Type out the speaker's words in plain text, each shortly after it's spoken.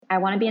I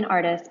want to be an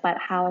artist, but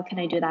how can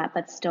I do that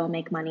but still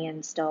make money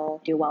and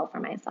still do well for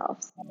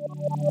myself?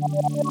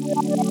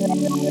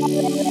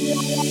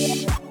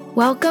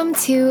 Welcome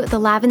to The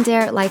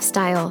Lavender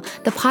Lifestyle,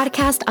 the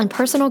podcast on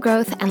personal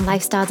growth and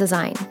lifestyle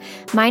design.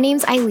 My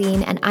name's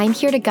Eileen, and I'm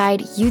here to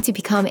guide you to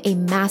become a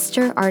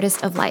master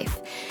artist of life.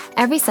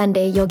 Every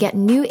Sunday, you'll get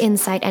new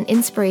insight and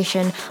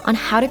inspiration on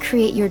how to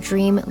create your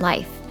dream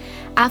life.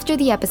 After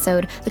the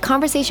episode, the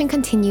conversation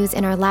continues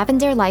in our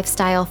Lavender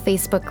Lifestyle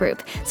Facebook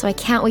group, so I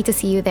can't wait to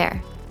see you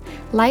there.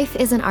 Life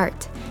is an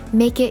art.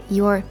 Make it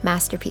your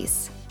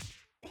masterpiece.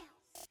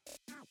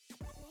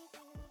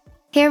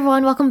 Hey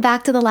everyone, welcome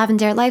back to The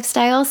Lavender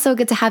Lifestyle. So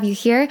good to have you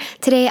here.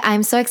 Today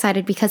I'm so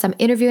excited because I'm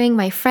interviewing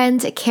my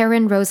friend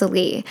Karen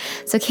Rosalie.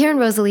 So Karen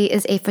Rosalie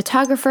is a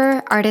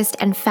photographer, artist,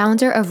 and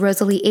founder of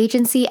Rosalie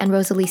Agency and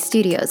Rosalie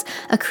Studios,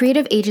 a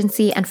creative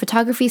agency and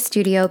photography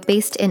studio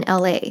based in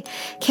LA.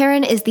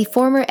 Karen is the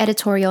former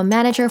editorial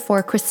manager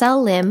for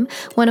Chriselle Lim,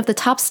 one of the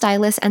top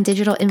stylists and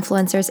digital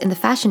influencers in the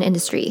fashion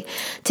industry.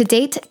 To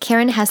date,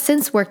 Karen has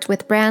since worked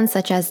with brands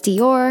such as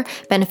Dior,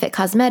 Benefit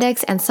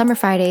Cosmetics, and Summer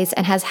Fridays,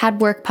 and has had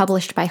work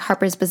published by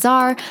Harper's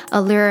Bazaar,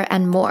 Allure,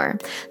 and more.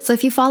 So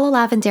if you follow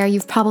Lavender,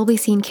 you've probably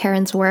seen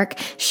Karen's work.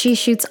 She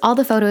shoots all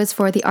the photos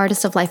for the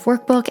Artist of Life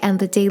workbook and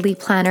the Daily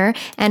Planner.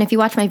 And if you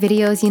watch my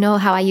videos, you know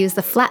how I use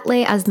the flat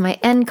lay as my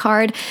end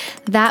card.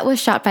 That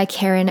was shot by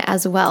Karen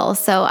as well.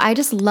 So I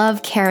just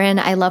love Karen.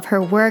 I love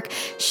her work.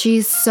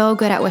 She's so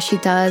good at what she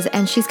does.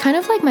 And she's kind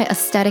of like my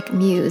aesthetic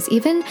muse,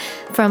 even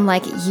from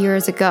like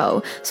years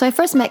ago. So I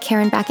first met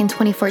Karen back in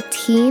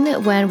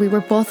 2014 when we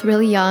were both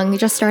really young,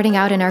 just starting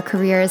out in our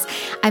careers.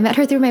 I met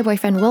her through my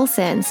boyfriend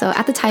Wilson. So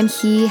at the time,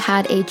 he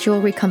had a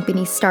jewelry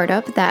company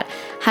startup that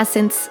has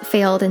since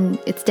failed and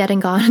it's dead and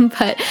gone.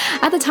 But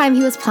at the time,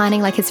 he was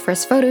planning like his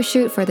first photo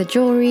shoot for the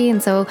jewelry.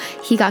 And so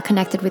he got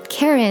connected with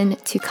Karen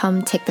to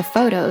come take the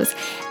photos.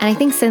 And I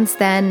think since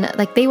then,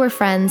 like they were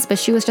friends, but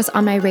she was just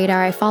on my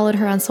radar. I followed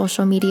her on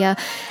social media.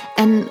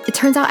 And it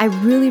turns out I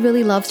really,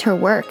 really loved her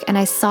work. And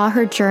I saw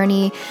her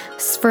journey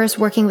first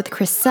working with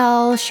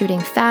Chriselle, shooting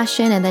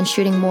fashion, and then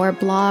shooting more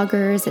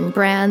bloggers and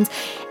brands.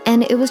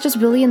 And it was just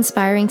really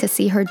inspiring to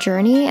see her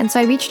journey. And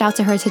so I reached out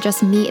to her to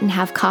just meet and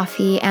have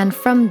coffee. And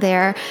from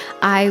there,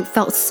 I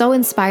felt so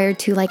inspired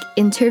to like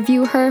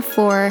interview her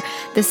for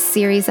this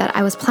series that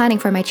I was planning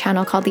for my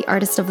channel called the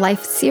Artist of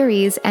Life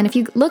series. And if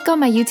you look on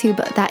my YouTube,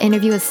 that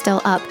interview is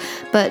still up.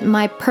 But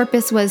my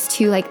purpose was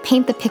to like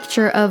paint the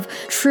picture of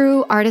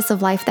true artists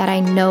of life that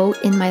I know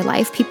in my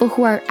life, people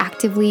who are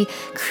actively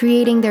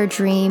creating their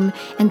dream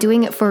and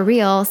doing it for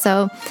real.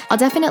 So I'll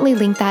definitely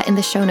link that in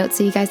the show notes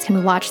so you guys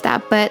can watch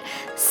that. But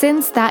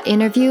since that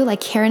interview, like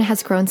Karen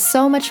has grown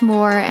so much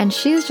more, and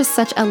she's just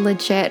such a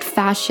legit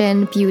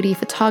fashion beauty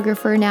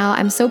photographer now.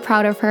 I'm so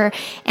proud of her,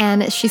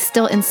 and she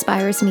still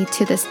inspires me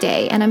to this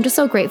day. And I'm just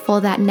so grateful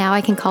that now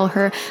I can call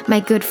her my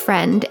good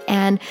friend.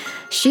 And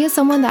she is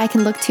someone that I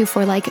can look to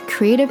for like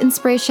creative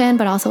inspiration,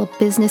 but also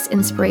business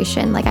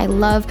inspiration. Like I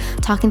love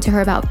talking to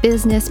her about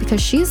business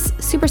because she's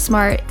super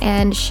smart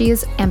and she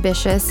is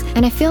ambitious.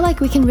 And I feel like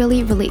we can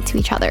really relate to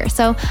each other.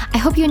 So I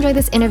hope you enjoy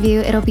this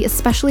interview. It'll be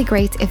especially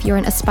great if you're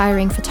an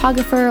aspiring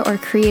photographer or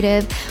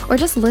creative, or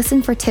just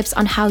listen for tips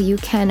on how you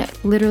can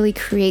literally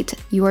create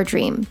your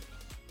dream.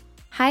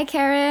 Hi,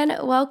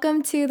 Karen.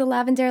 Welcome to The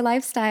Lavender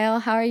Lifestyle.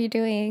 How are you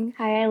doing?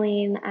 Hi,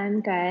 Eileen.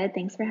 I'm good.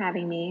 Thanks for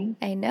having me.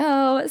 I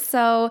know.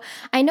 So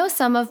I know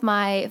some of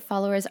my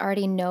followers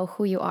already know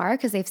who you are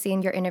because they've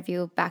seen your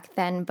interview back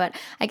then. But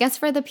I guess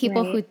for the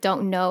people who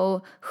don't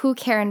know who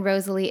Karen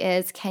Rosalie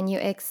is, can you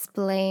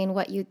explain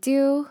what you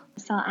do?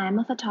 So I'm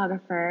a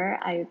photographer.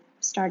 I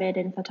started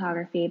in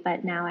photography,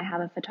 but now I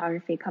have a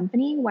photography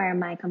company where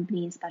my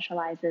company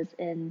specializes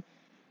in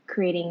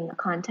creating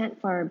content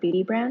for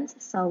beauty brands.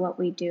 So what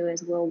we do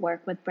is we'll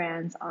work with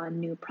brands on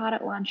new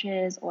product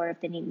launches, or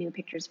if they need new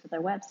pictures for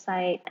their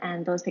website,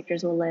 and those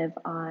pictures will live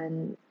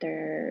on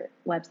their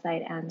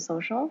website and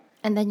social.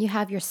 And then you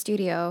have your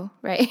studio,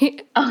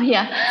 right? Oh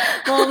yeah.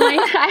 Well,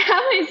 I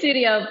have my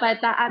studio, but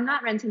I'm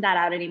not renting that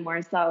out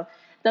anymore. So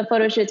the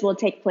photo shoots will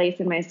take place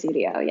in my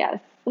studio.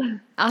 Yes.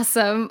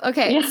 Awesome.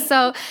 Okay. Yeah.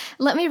 So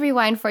let me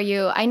rewind for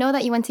you. I know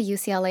that you went to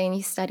UCLA and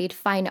you studied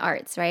fine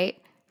arts, right?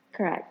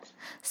 Correct.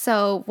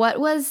 So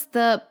what was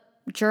the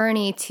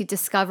journey to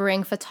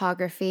discovering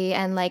photography,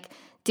 and like,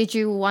 did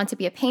you want to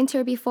be a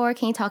painter before?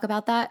 Can you talk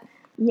about that?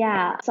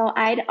 Yeah. So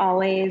I'd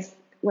always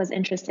was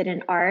interested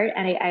in art,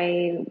 and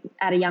I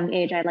at a young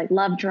age, I like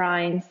loved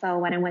drawing. So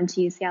when I went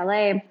to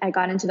UCLA, I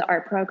got into the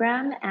art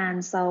program.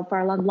 And so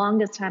for the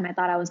longest time, I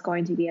thought I was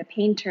going to be a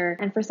painter.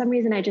 And for some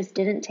reason, I just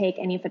didn't take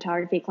any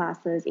photography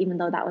classes, even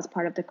though that was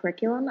part of the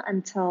curriculum,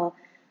 until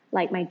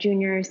like my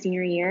junior,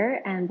 senior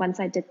year. And once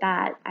I did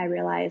that, I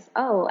realized,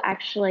 oh,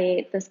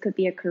 actually, this could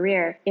be a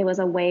career. It was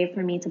a way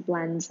for me to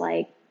blend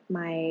like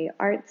my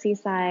artsy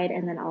side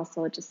and then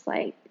also just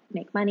like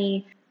make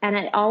money. And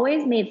it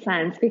always made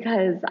sense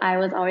because I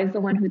was always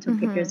the one who took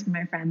pictures Mm-hmm. for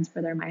my friends for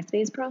their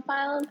MySpace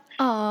profiles.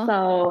 Oh,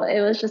 So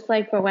it was just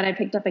like, for when I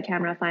picked up a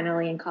camera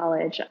finally in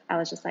college, I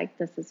was just like,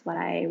 this is what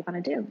I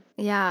want to do.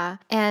 yeah.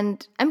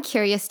 And I'm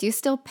curious, do you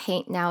still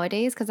paint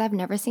nowadays? Because I've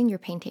never seen your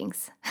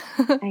paintings.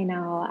 I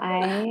know.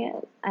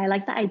 I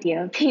like the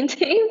idea of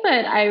painting,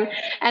 but I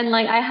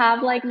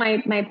have like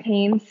my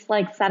paints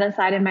like set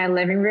aside in my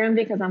living room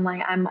because I'm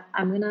like I'm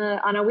gonna,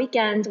 on a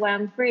weekend when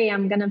I'm free,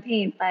 I'm gonna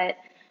paint, but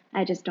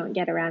I just don't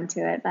get around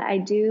to it. But I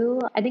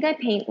think I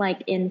paint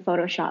like in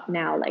Photoshop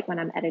now, like when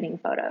I'm editing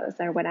photos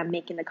or when I'm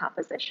making the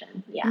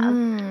composition.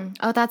 Yeah.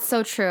 Oh, that's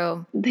so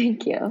true.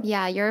 Thank you.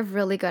 Yeah, you're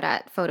really good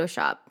at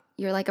Photoshop.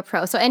 You're like a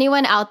pro. So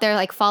anyone out there,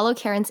 like follow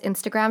Karen's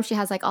Instagram. She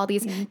has like all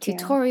these Thank you.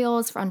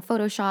 tutorials on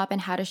Photoshop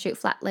and how to shoot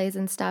flat lays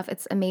and stuff.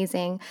 It's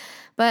amazing.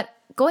 But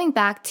going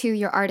back to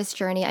your artist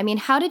journey, I mean,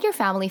 how did your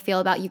family feel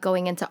about you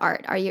going into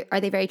art?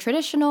 Are they very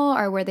traditional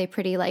or were they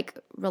pretty like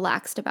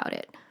relaxed about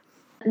it?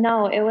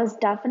 No, it was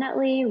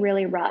definitely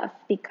really rough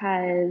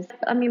because,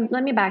 I mean,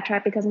 let me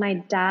backtrack because my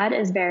dad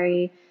is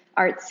very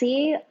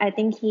artsy. I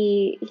think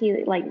he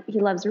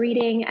loves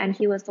reading, and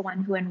he was the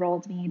one who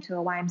enrolled me to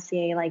a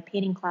YMCA like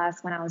painting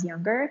class when I was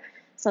younger.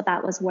 So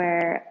that was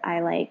where I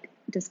like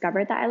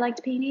discovered that I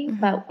liked painting.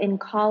 But in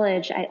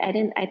college, I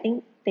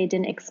think they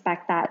didn't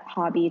expect that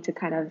hobby to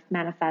kind of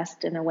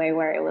manifest in a way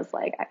where it was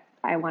like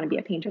I want to be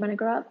a painter when I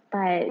grow up.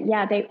 But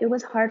yeah, it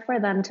was hard for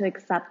them to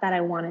accept that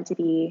I wanted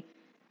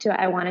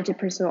to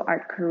pursue an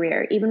art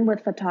career. Even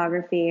with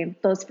photography,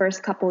 those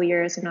first couple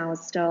years when I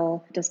was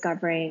still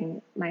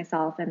discovering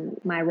myself and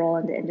my role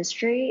in the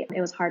industry,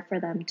 it was hard for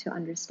them to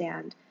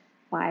understand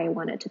why I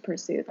wanted to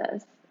pursue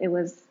this. It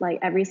was like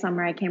every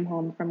summer I came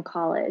home from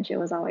college, it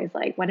was always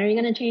like, when are you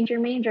going to change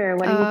your major?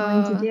 What are you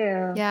going to Oh,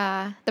 do?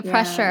 yeah, the Yeah.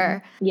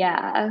 pressure.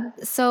 Yeah.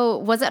 So,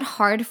 was it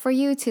hard for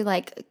you to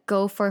like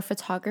go for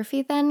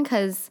photography then?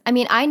 Because I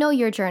mean, I know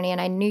your journey and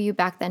I knew you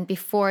back then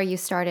before you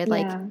started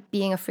like Yeah.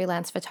 being a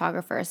freelance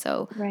photographer.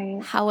 So,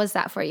 Right. how was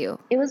that for you?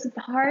 It was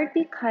hard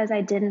because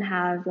I didn't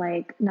have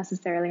like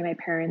necessarily my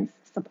parents'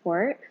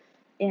 support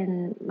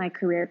in my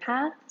career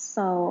path.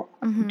 So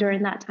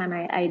during that time,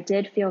 I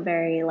did feel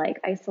very like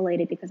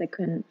isolated because I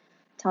couldn't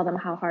tell them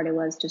how hard it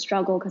was to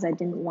struggle because I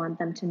didn't want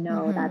them to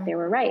know that they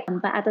were right.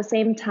 But at the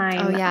same Oh,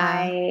 time, yeah.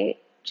 I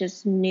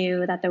just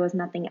knew that there was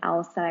nothing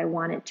else that I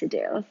wanted to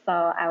do. So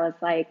I was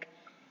like,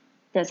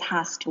 this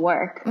has to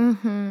work.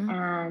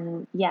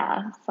 And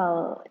yeah,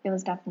 so it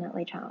was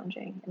definitely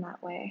challenging in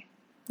that way.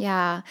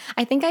 Yeah.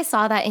 I think I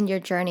saw that in your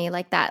journey,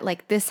 like that,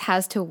 like this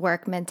has to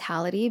work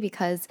mentality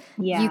because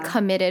you Yeah.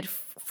 committed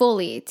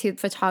fully to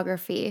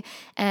photography.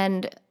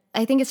 And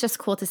I think it's just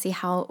cool to see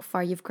how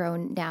far you've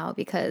grown now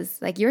because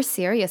like you're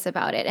serious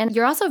about it. And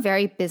you're also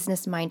very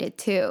business minded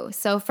too.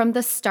 So from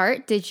the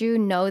start, did you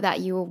know that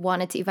you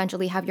wanted to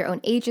eventually have your own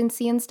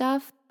agency and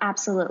stuff?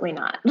 Absolutely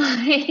not.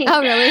 Like,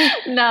 Oh, really?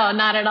 no,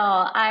 not at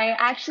all. I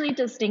actually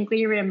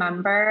distinctly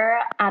remember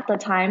at the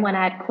time when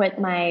I had quit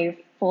my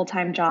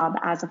full-time job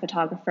as a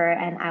photographer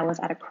and I was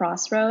at a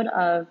crossroad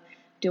of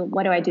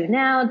what do I do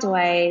now? Do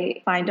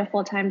I find a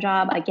full-time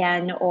job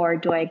again or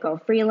do I go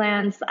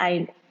freelance?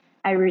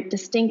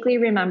 Distinctly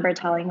remember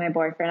telling my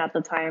boyfriend at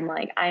the time,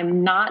 like,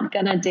 I'm not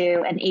going to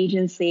do an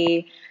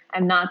agency.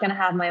 I'm not going to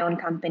have my own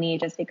company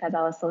just because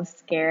I was so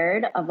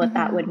scared of what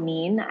that would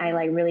mean. I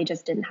like really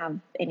just didn't have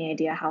any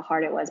idea how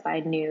hard it was, but I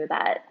knew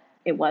that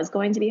it was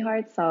going to be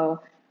hard. So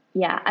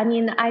yeah, I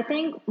mean, I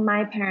think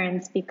my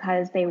parents,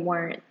 because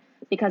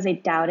they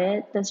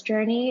doubted this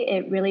journey,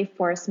 it really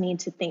forced me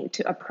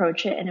to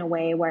approach it in a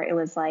way where it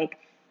was like,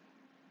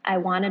 I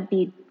want to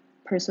be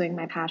pursuing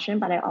my passion,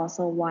 but I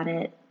also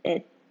wanted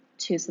it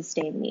to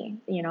sustain me.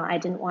 You know, I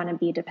didn't want to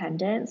be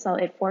dependent. So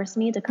it forced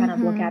me to kind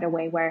of look at a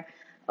way where,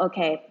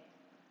 okay,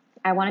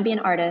 I want to be an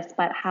artist,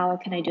 but how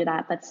can I do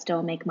that, but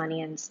still make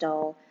money and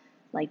still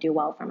like do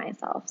well for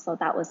myself? So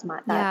that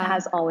Yeah.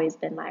 has always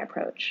been my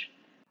approach.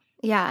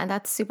 Yeah, and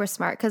that's super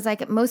smart because,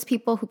 like, most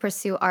people who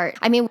pursue art,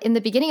 I mean, in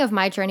the beginning of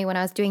my journey when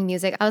I was doing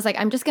music, I was like,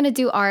 I'm just going to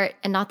do art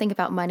and not think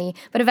about money.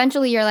 But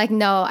eventually you're like,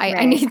 no, I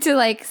Right. need to,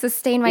 like,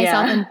 sustain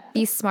myself Yeah. and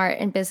be smart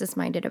and business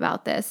minded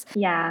about this.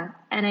 Yeah.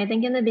 And I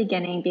think in the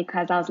beginning,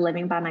 because I was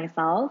living by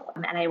myself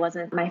and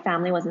my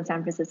family was in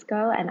San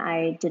Francisco and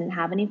I didn't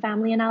have any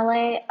family in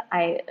LA,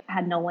 I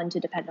had no one to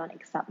depend on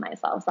except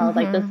myself. So I was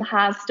like, this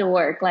has to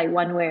work like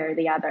one way or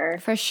the other.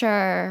 For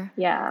sure.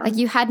 Yeah. Like,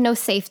 you had no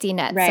safety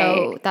net. Right.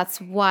 So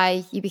that's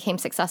why you became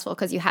successful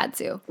because you had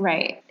to.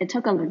 Right. It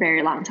took a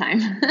very long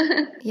time.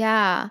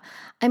 Yeah.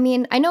 I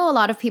mean, I know a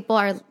lot of people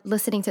are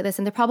listening to this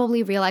and they're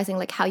probably realizing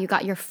like how you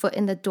got your foot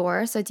in the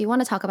door. So do you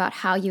want to talk about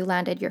how you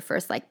landed your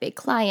first like big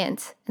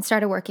client and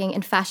started working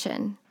in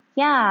fashion?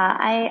 Yeah,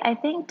 I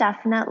think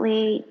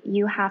definitely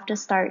you have to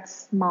start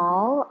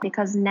small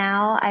because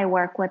now I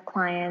work with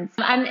clients.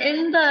 I'm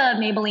in the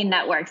Maybelline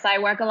network, so I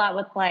work a lot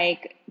with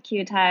like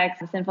Q-Tex,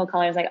 Sinful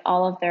Colors, like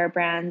all of their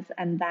brands,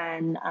 and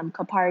then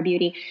Kopari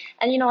Beauty.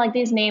 And you know, like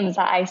these names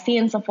that I see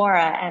in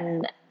Sephora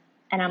and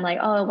I'm like,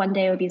 oh, one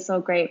day it would be so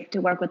great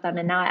to work with them.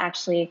 And now I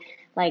actually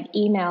like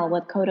email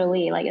with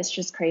Codely. Like, it's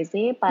just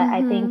crazy. But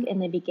I think in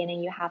the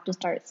beginning, you have to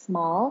start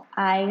small.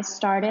 I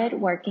started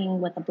working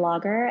with a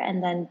blogger,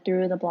 and then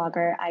through the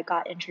blogger, I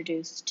got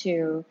introduced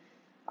to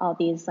all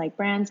these like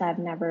brands I've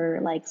never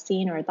like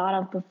seen or thought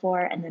of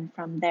before. And then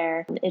from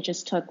there, it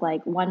just took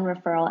like one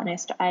referral.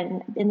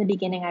 And in the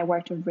beginning, I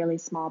worked with really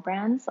small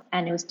brands,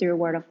 and it was through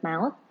word of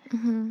mouth.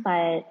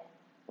 But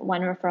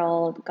one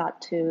referral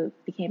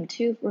became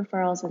two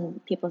referrals,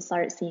 and people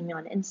started seeing me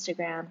on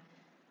Instagram.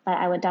 But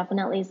I would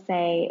definitely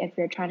say, if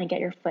you're trying to get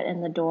your foot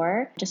in the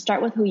door, just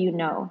start with who you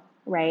know,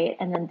 right?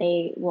 And then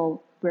they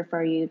will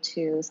refer you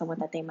to someone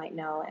that they might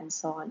know, and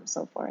so on and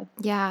so forth.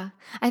 Yeah.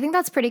 I think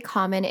that's pretty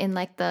common in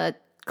like the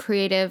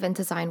creative and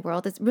design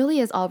world. It really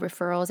is all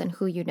referrals and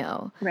who you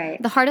know. Right.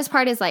 The hardest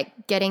part is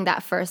like getting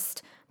that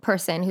first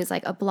person who's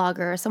like a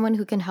blogger or someone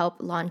who can help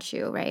launch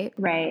you, right?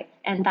 Right.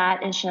 And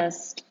that is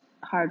just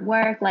hard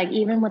work. Like,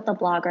 even with the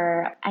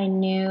blogger, I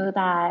knew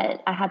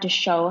that I had to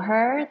show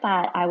her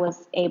that I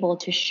was able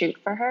to shoot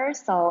for her.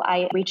 So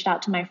I reached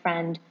out to my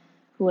friend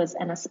who was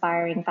an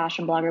aspiring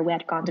fashion blogger. We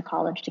had gone to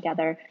college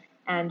together,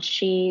 and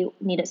she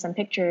needed some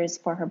pictures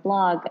for her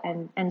blog.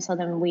 And so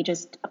then we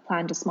just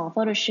planned a small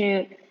photo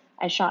shoot.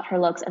 I shot her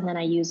looks, and then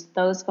I used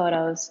those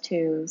photos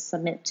to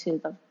submit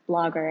to the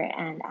blogger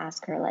and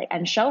ask her like,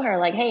 and show her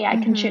like, hey, I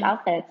can shoot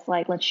outfits.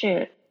 Like, let's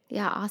shoot.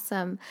 Yeah,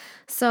 awesome.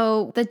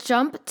 So the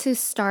jump to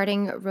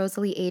starting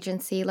Rosalie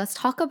Agency, let's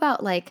talk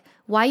about like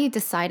why you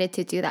decided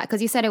to do that.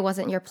 Because you said it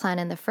wasn't your plan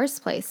in the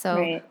first place. So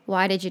Right.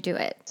 why did you do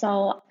it?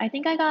 So I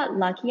think I got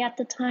lucky at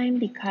the time,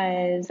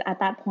 because at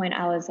that point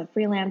I was a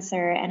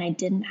freelancer and I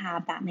didn't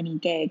have that many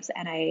gigs,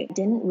 and I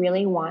didn't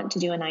really want to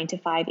do a 9 to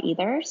 5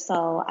 either.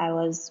 So I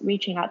was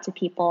reaching out to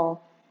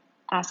people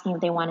asking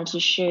if they wanted to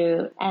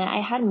shoot. And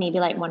I had maybe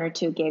like 1 or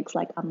 2 gigs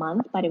like a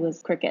month, but it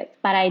was cricket.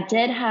 But I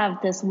did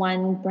have this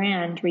one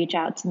brand reach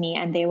out to me,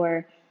 and they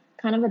were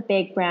kind of a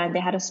big brand.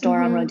 They had a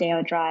store on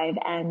Rodeo Drive,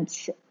 and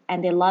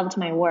they loved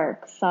my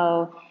work.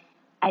 So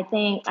I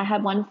think I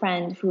had one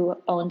friend who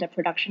owned a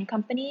production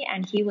company,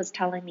 and he was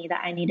telling me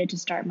that I needed to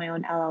start my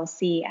own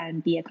LLC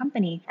and be a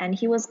company. And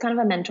he was kind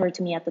of a mentor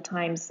to me at the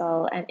time.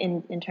 So,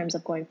 and in terms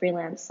of going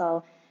freelance.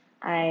 So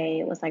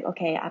I was like,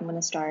 okay, I'm going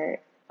to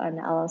start an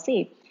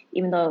LLC,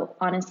 even though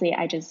honestly,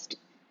 I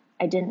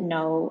didn't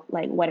know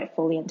like what it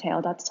fully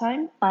entailed at the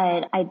time,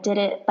 but I did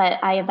it. But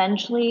I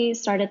eventually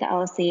started the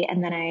LLC,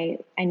 and then I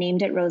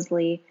named it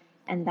Rosalie.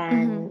 And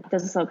then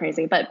this is so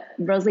crazy, but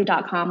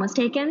Rosalie.com was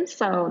taken.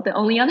 So the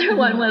only other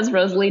one was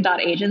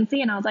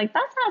Rosalie.agency. And I was like,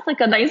 that has like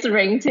a nice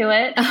ring to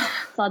it.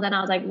 So then I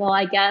was like, well,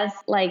 I guess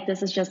like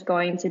this is just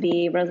going to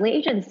be Rosalie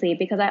Agency,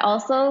 because I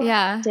also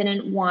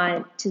didn't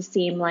want to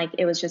seem like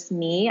it was just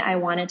me. I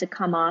wanted to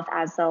come off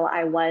as though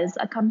I was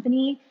a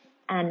company,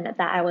 and that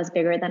I was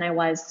bigger than I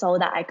was, so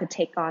that I could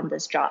take on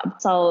this job.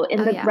 So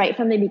right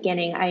from the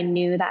beginning, I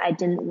knew that I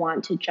didn't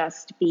want to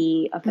just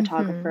be a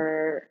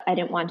photographer. I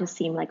didn't want to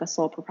seem like a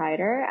sole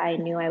proprietor. I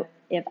knew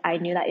if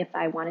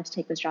I wanted to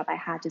take this job, I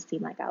had to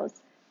seem like I was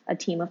a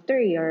team of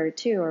 3 or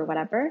 2 or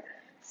whatever.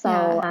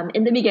 So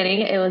in the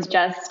beginning, it was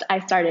I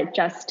started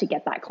just to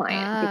get that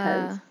client,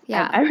 because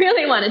I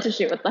really wanted to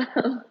shoot with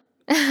them.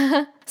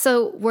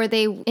 So were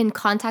they in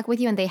contact with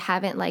you and they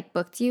haven't like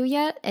booked you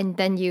yet? And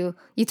then you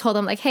told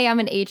them like, hey, I'm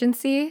an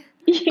agency?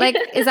 Like,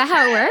 is that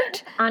how it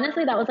worked?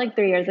 Honestly, that was like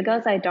 3 years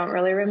ago, so I don't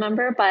really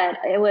remember, but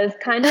it was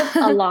kind of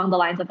along the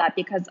lines of that,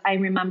 because I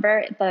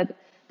remember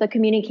the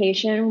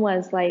communication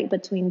was like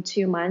between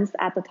 2 months.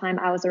 At the time,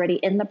 I was already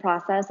in the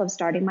process of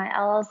starting my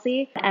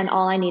LLC, and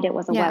all I needed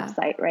was a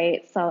website,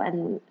 right? So,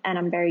 and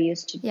I'm very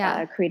used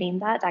to creating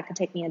that. That could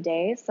take me a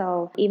day.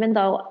 So even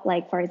though,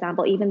 like, for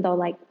example,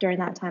 like during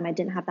that time, I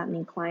didn't have that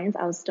many clients,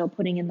 I was still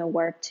putting in the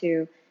work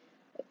to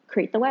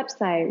create the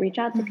website, reach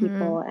out to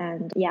people.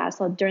 And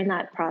so during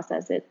that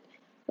process, it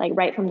like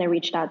right from they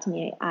reached out to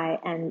me,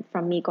 and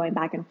from me going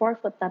back and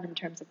forth with them in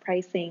terms of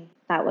pricing,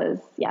 that was,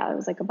 it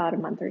was like about a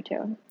month or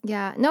 2.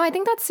 Yeah. No, I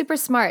think that's super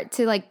smart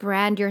to like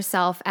brand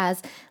yourself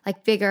as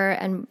like bigger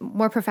and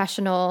more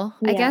professional,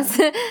 I guess,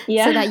 so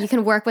that you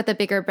can work with a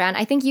bigger brand.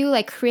 I think you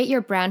like create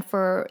your brand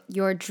for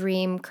your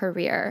dream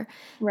career.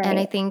 Right. And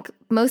I think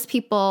most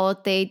people,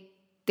 they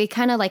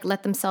kind of like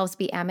let themselves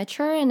be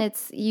amateur, and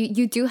it's,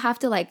 you do have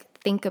to like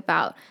think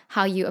about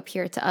how you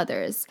appear to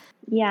others.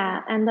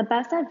 Yeah. And the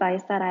best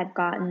advice that I've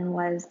gotten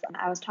was,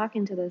 I was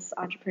talking to this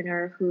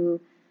entrepreneur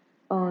who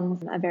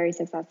owns a very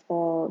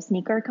successful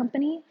sneaker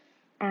company.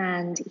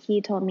 And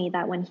he told me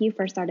that when he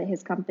first started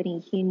his company,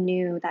 he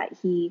knew that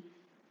he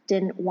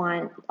didn't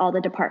want all the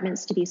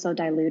departments to be so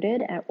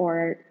diluted,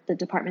 or the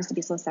departments to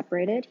be so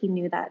separated. He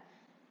knew that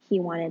he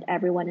wanted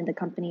everyone in the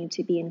company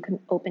to be in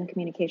open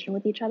communication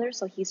with each other.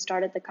 So he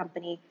started the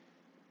company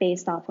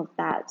based off of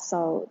that.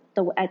 So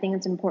I think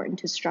it's important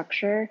to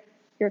structure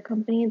your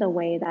company the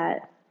way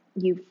that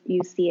you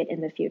see it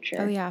in the future.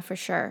 Oh yeah, for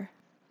sure.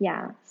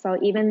 Yeah.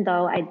 So even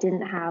though I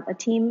didn't have a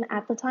team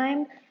at the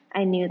time,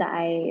 I knew that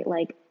I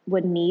like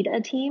would need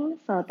a team.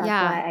 So that's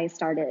why I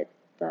started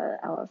the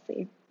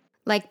LLC.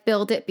 Like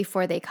build it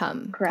before they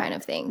come. Correct. Kind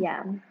of thing.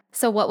 Yeah.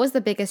 So what was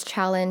the biggest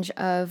challenge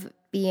of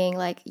being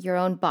like your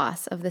own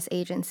boss of this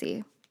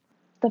agency?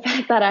 The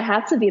fact that I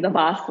had to be the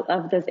boss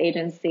of this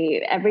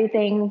agency,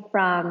 everything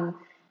from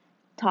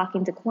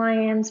talking to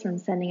clients, from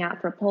sending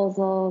out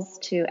proposals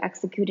to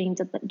executing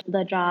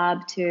the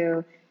job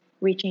to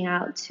reaching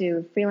out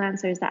to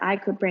freelancers that I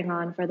could bring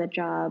on for the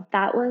job.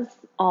 That was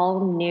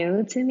all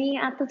new to me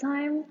at the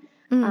time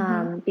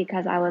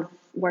because I was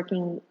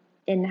working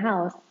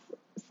in-house.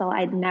 So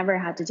I'd never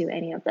had to do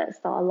any of this.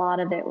 So a lot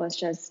of it was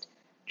just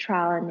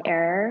trial and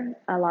error.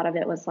 A lot of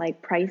it was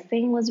like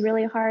pricing was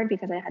really hard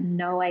because I had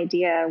no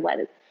idea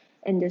what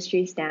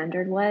industry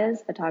standard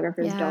was.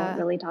 Photographers don't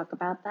really talk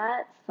about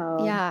that.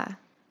 So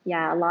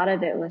yeah, a lot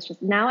of it was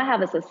just, now I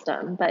have a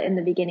system, but in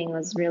the beginning it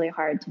was really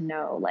hard to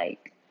know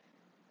like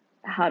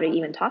how to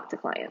even talk to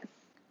clients.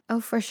 Oh,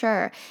 for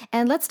sure.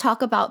 And let's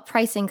talk about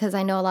pricing, because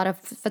I know a lot of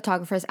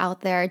photographers out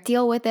there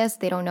deal with this.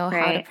 They don't know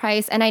how to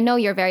price. And I know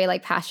you're very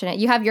like passionate.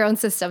 You have your own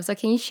system. So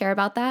can you share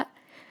about that?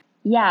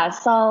 Yeah.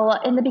 So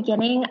in the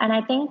beginning, and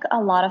I think a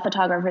lot of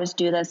photographers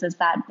do this, is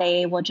that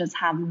they will just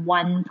have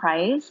one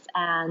price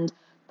and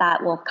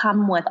that will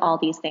come with all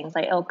these things.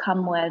 Like it'll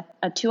come with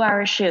a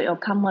 2-hour shoot. It'll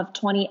come with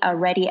 20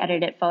 already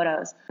edited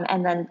photos.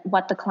 And then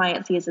what the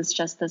client sees is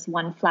just this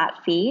one flat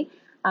fee.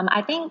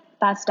 I think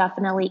that's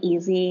definitely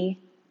easy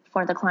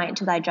for the client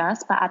to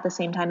digest, but at the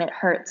same time, it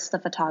hurts the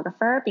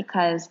photographer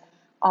because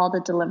all the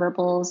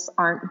deliverables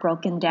aren't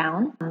broken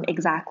down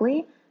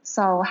exactly.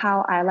 So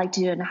how I like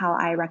to do and how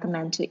I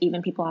recommend to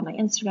even people on my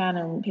Instagram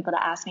and people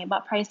that ask me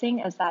about pricing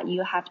is that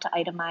you have to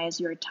itemize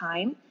your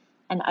time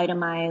and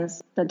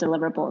itemize the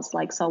deliverables.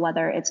 Like, so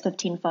whether it's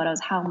 15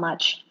 photos, how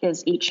much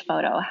is each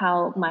photo?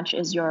 What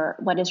is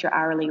your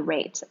hourly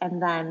rate?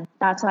 And then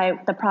that's why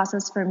the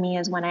process for me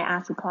is when I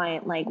ask a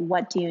client, like,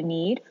 what do you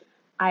need?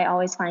 I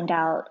always find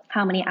out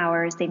how many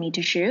hours they need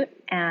to shoot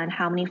and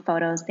how many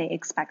photos they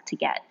expect to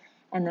get.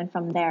 And then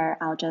from there,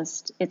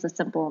 it's a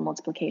simple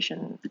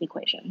multiplication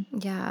equation.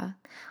 Yeah.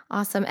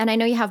 Awesome. And I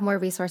know you have more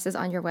resources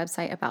on your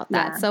website about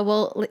that. So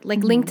we'll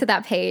link to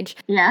that page.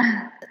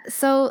 Yeah.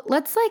 So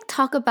let's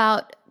talk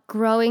about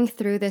growing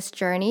through this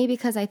journey,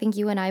 because I think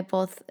you and I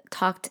both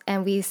talked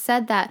and we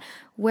said that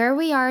where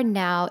we are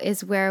now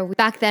is where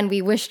back then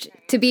we wished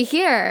to be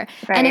here.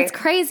 Right. And it's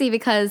crazy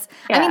because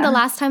I mean, the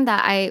last time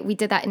that we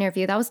did that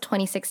interview, that was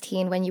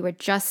 2016 when you were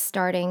just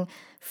starting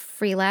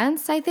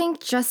freelance, I think,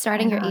 just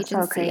starting your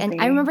agency.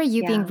 And I remember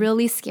you being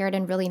really scared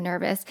and really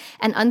nervous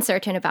and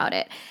uncertain about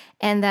it.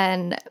 And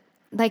then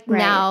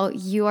now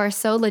you are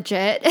so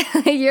legit.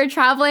 You're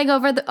traveling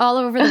all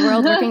over the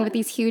world working with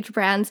these huge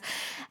brands.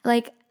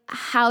 Like,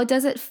 how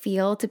does it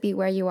feel to be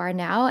where you are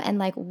now? And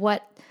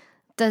what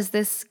does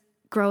this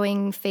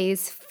growing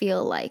phase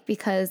feel like?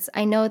 Because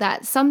I know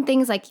that some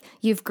things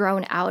you've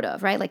grown out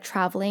of, right? Like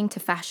traveling to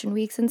fashion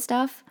weeks and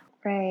stuff.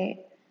 Right.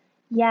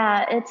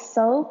 Yeah, it's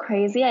so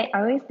crazy. I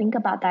always think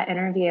about that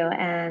interview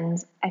and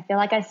I feel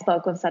like I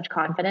spoke with such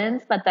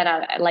confidence, but then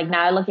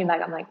now looking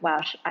back, I'm like,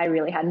 wow, I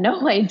really had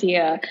no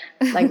idea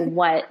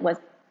what was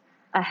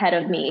ahead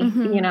of me,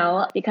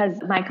 because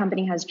my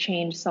company has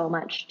changed so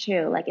much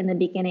too. Like in the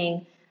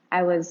beginning,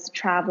 I was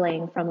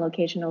traveling from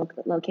location to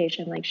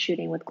location,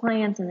 shooting with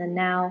clients. And then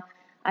now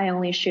I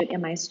only shoot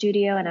in my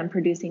studio and I'm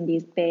producing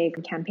these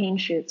big campaign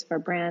shoots for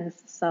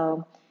brands.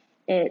 So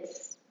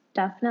it's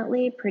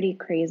definitely pretty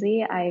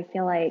crazy. I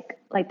feel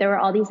like there were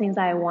all these things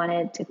I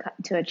wanted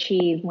to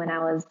achieve when I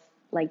was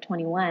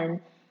 21.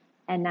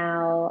 And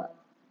now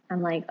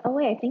I'm like, oh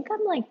wait, I think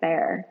I'm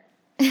there.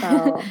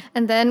 So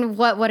and then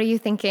what are you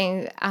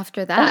thinking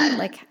after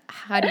that?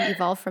 How do you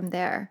evolve from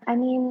there? I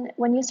mean,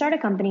 when you start a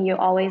company, you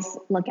always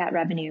look at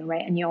revenue,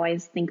 right? And you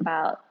always think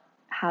about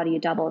how do you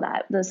double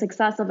that? The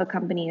success of a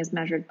company is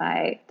measured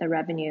by the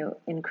revenue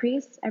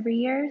increase every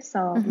year.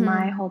 So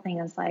my whole thing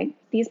is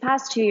these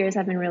past 2 years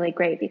have been really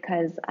great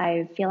because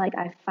I feel like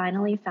I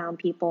finally found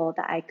people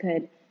that I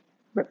could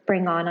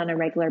bring on a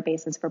regular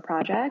basis for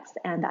projects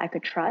and that I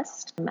could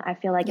trust. I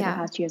feel like in the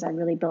past 2 years, I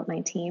really built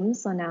my team.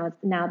 So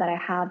now that I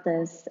have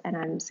this and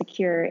I'm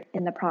secure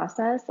in the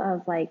process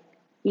of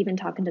even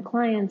talking to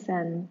clients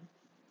and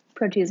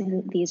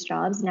producing these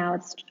jobs,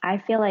 I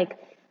feel like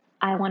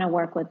I want to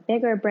work with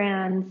bigger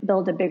brands,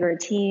 build a bigger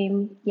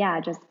team.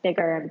 Yeah, just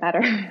bigger and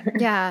better.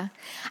 Yeah.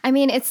 I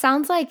mean, it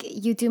sounds like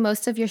you do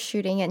most of your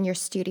shooting in your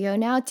studio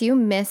now. Do you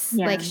miss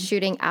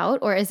shooting out,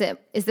 or is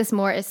this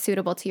more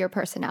suitable to your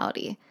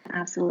personality?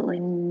 Absolutely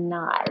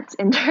not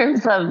in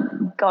terms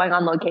of going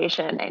on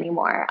location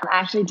anymore. I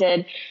actually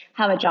did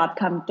have a job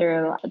come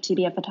through to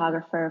be a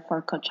photographer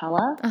for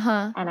Coachella.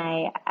 And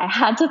I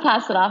had to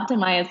pass it off to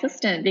my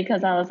assistant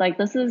because I was like,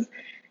 this is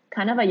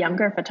kind of a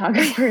younger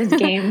photographer's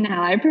game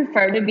now. I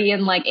prefer to be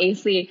in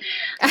AC.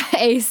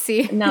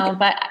 AC.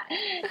 But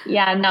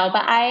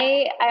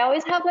I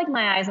always have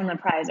my eyes on the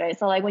prize, right?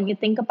 So when you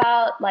think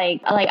about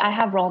I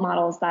have role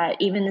models that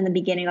even in the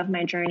beginning of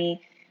my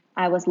journey,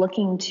 I was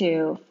looking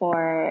to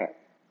for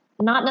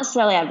not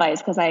necessarily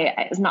advice because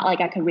it's not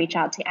like I could reach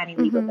out to Annie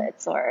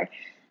Leibovitz or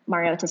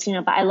Mario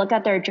Testino, but I look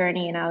at their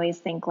journey and I always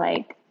think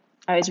I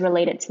always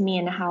relate it to me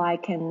and how I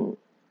can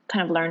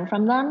kind of learn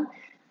from them.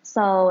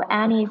 So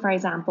Annie, for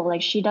example,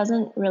 like she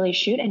doesn't really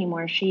shoot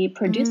anymore. She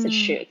produces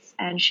shoots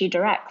and she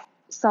directs.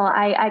 So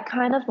I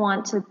kind of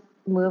want to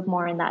move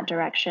more in that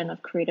direction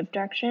of creative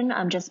direction,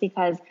 just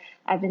because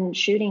I've been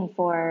shooting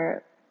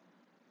for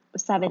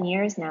 7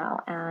 years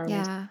now, and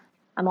Yeah.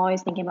 I'm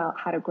always thinking about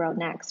how to grow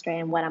next, right?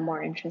 And what I'm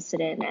more interested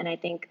in. And I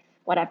think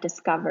what I've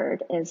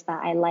discovered is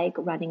that I like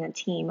running a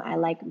team. I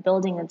like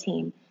building a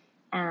team,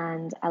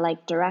 and I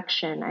like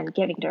direction and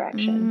giving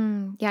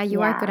direction. Yeah,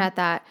 you are good Yeah. at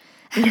that.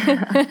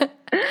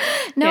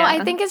 No, I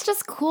Yeah. think it's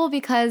just cool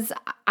because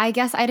I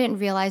guess I didn't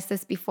realize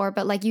this before,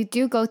 but like you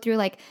do go through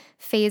like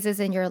phases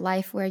in your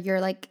life where you're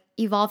like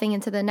evolving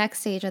into the next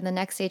stage and the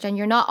next stage, and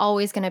you're not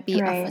always going to be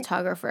a Right.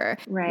 photographer.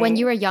 When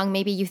you Right. were young,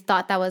 maybe you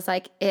thought that was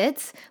like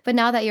it, but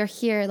now that you're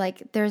here,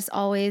 like there's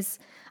always,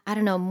 I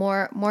don't know,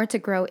 more to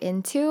grow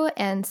into.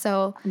 And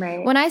so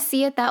Right. when I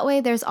see it that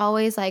way, there's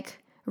always like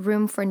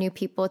room for new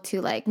people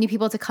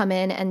to come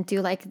in and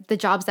do like the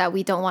jobs that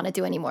we don't want to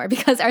do anymore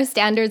because our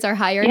standards are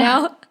higher Yeah.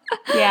 now.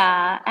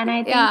 Yeah. And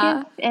I think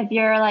Yeah. if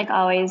you're like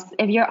always,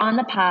 if you're on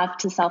the path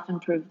to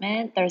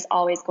self-improvement, there's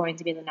always going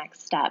to be the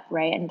next step,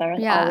 right? And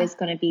there's Yeah. always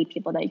going to be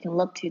people that you can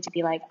look to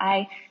be like,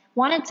 I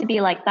wanted to be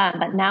like them,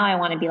 but now I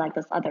want to be like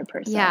this other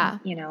person, Yeah.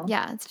 you know?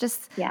 Yeah. It's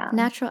just Yeah.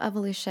 natural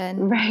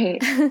evolution.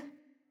 Right.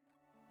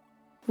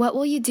 What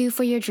will you do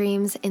for your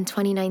dreams in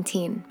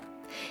 2019?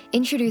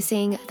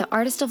 Introducing the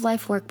Artist of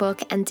Life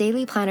Workbook and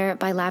Daily Planner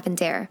by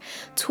Lavender,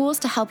 tools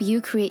to help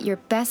you create your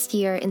best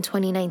year in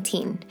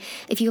 2019.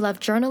 If you love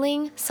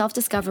journaling,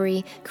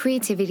 self-discovery,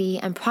 creativity,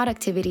 and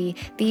productivity,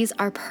 these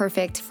are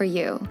perfect for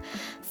you.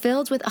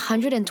 Filled with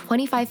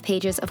 125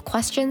 pages of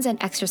questions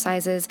and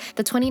exercises,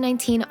 the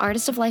 2019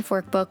 Artist of Life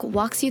Workbook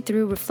walks you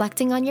through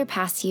reflecting on your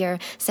past year,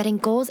 setting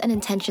goals and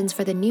intentions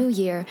for the new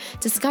year,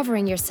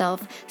 discovering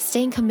yourself,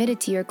 staying committed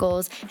to your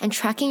goals, and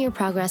tracking your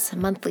progress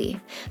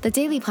monthly. The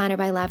Daily Planner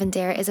by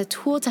Lavender is a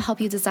tool to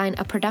help you design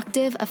a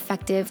productive,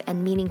 effective,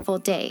 and meaningful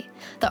day.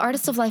 The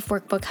Artist of Life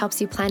Workbook helps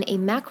you plan a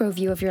macro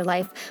view of your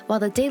life, while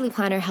the Daily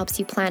Planner helps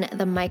you plan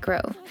the micro.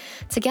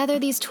 Together,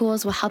 these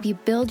tools will help you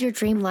build your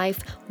dream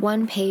life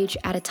one page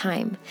at a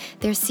time.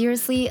 They're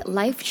seriously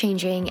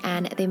life-changing,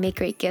 and they make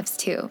great gifts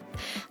too.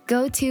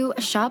 Go to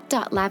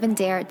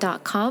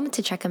shop.lavender.com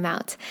to check them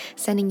out.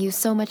 Sending you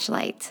so much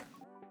light.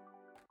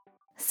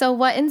 So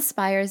what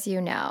inspires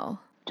you now?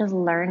 Just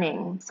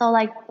learning. So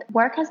like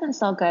work has been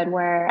so good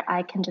where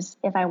I can just,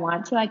 if I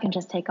want to, I can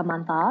just take a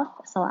month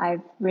off. So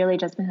I've really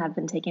just have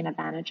been taking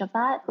advantage of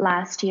that.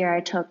 Last year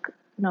I took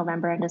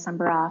November and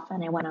December off,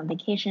 and I went on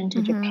vacation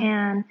to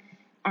Japan,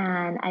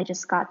 and I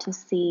just got to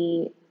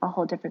see a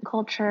whole different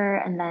culture,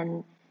 and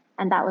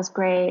that was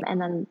great.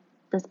 And then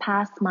this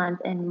past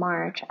month in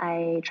March,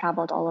 I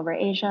traveled all over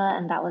Asia,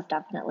 and that was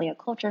definitely a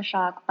culture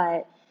shock,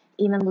 but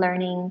even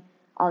learning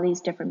all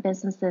these different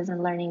businesses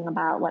and learning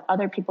about what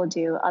other people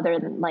do other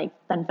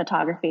than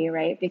photography,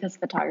 right? Because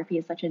photography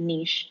is such a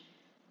niche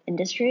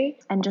industry,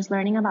 and just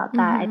learning about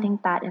that, I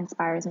think that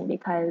inspires me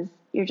because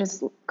you're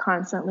just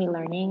constantly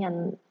learning,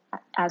 and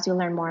as you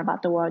learn more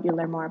about the world, you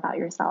learn more about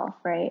yourself,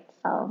 right?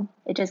 So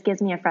it just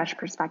gives me a fresh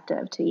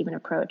perspective to even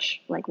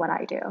approach like what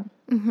I do.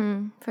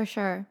 For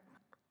sure.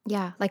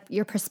 Yeah, like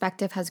your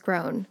perspective has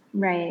grown.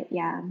 Right.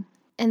 Yeah.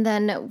 And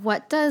then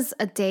what does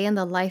a day in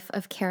the life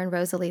of Karen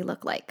Rosalie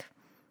look like?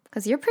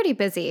 Because you're pretty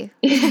busy.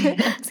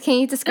 Can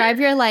you describe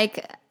your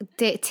like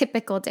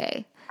typical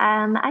day?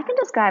 I can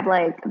describe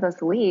like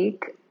this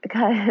week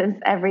because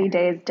every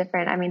day is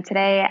different. I mean,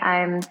 today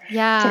I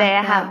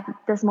have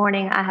this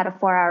morning I had a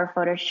 4-hour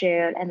photo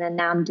shoot, and then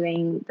now I'm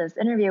doing this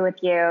interview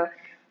with you.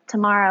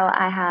 Tomorrow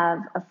I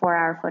have a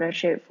 4-hour photo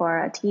shoot for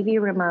a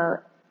TV remote,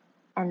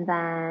 and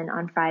then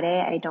on Friday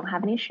I don't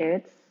have any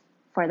shoots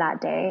for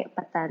that day.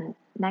 But then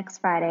next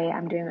Friday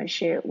I'm doing a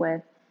shoot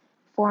with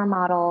 4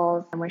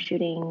 models, and we're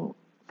shooting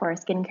for a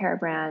skincare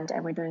brand,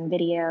 and we're doing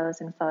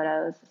videos and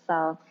photos.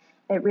 So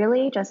it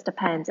really just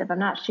depends. If I'm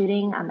not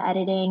shooting, I'm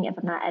editing. If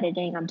I'm not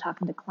editing, I'm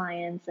talking to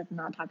clients. If I'm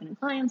not talking to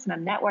clients, then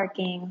I'm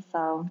networking.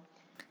 So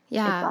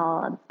it's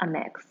all a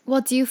mix.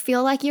 Well, do you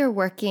feel like you're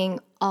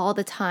working all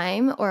the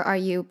time, or are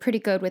you pretty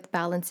good with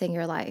balancing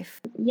your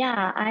life?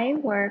 Yeah, I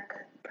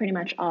work pretty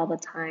much all the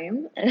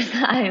time.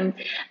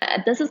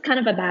 This is kind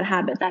of a bad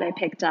habit that I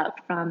picked up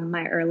from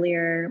my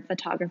earlier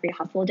photography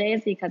hustle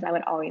days, because I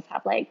would always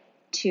have like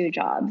 2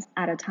 jobs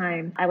at a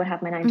time. I would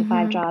have my 9 to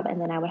 5 job, and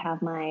then I would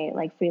have my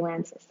like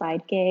freelance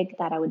side gig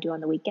that I would do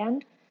on the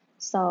weekend.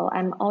 So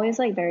I'm always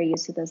like very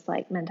used to this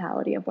like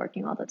mentality of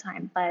working all the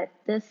time. But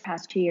this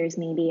past 2 years,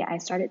 maybe I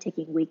started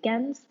taking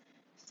weekends.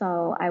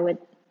 So I would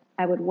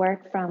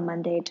work from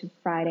Monday to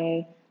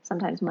Friday,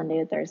 sometimes Monday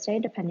to Thursday,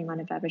 depending on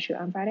if I have a shoot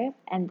on Friday.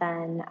 And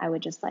then I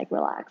would just like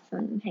relax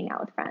and hang out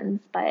with friends.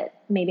 But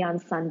maybe on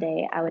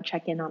Sunday, I would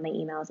check in on my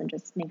emails and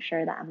just make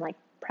sure that I'm like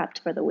prepped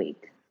for the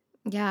week.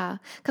 Yeah.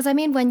 Because I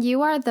mean, when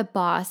you are the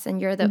boss and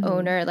you're the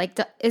owner, like,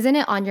 isn't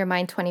it on your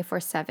mind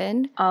 24/7?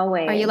 Are you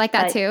Always, like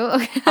that like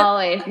too?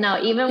 always.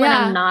 No, even when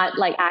I'm Yeah. not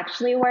like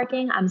actually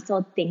working, I'm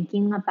still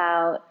thinking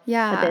about the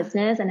Yeah.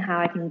 business and how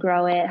I can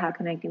grow it, how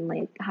can I can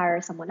like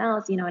hire someone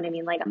else, you know what I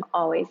mean? Like I'm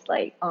always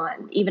like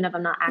on, even if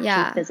I'm not actually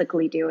Yeah.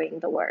 physically doing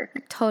the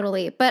work.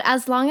 Totally. But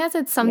as long as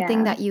it's something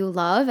Yeah. that you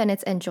love and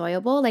it's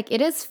enjoyable, like,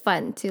 it is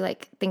fun to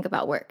like think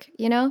about work,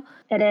 you know?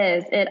 It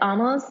is. It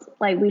almost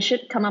like we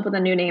should come up with a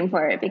new name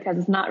for it because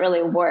it's not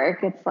really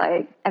work. It's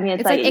like, I mean,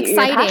 it's It's like like you're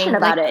passionate exciting.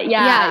 about Like, it.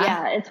 Yeah, yeah.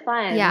 yeah, it's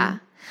Yeah.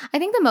 fun. I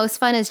think the most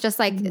fun is just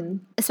like,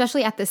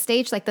 especially at this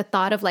stage, like the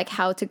thought of like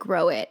how to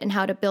grow it and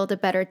how to build a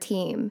better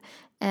team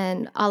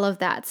and all of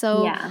that.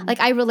 So Yeah, like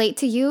I relate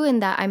to you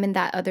in that I'm in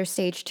that other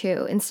stage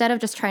too. Instead of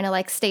just trying to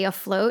like stay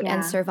afloat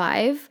and yeah,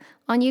 survive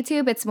on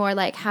YouTube, it's more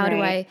like how do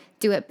right. I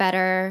do it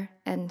better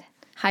and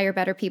hire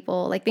better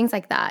people, like things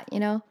like that, you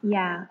know?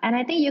 Yeah. And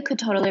I think you could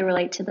totally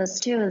relate to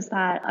this too, is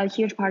that a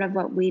huge part of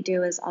what we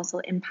do is also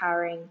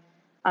empowering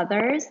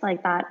others.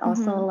 Like that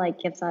also like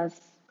gives us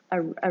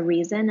a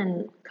reason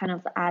and kind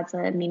of adds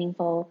a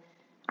meaningful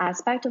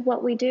aspect of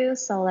what we do.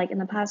 So like in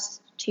the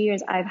past 2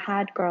 years, I've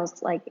had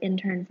girls like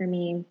intern for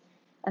me,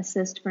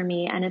 assist for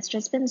me, and it's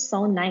just been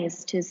so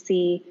nice to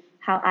see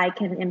how I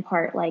can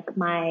impart like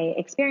my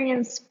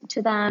experience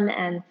to them,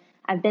 and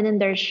I've been in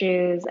their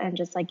shoes and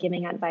just like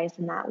giving advice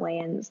in that way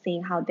and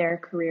seeing how their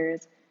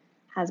careers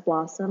has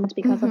blossomed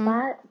because of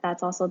that.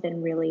 That's also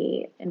been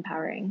really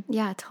empowering.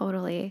 Yeah,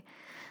 totally.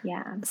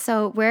 Yeah.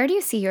 So where do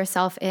you see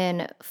yourself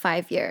in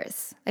 5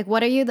 years? Like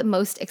what are you the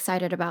most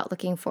excited about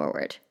looking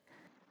forward?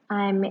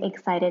 I'm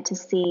excited to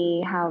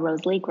see how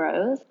Rosalie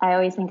grows. I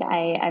always think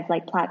I've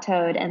like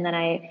plateaued, and then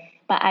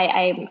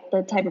I'm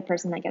the type of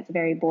person that gets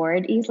very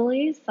bored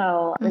easily.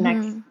 So the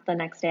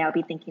next day I'll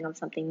be thinking of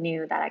something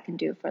new that I can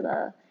do for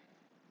the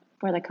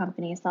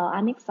company. So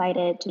I'm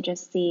excited to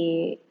just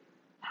see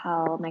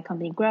how my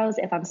company grows,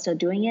 if I'm still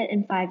doing it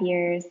in 5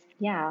 years.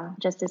 Yeah,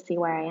 just to see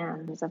where I am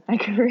in terms of my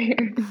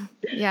career.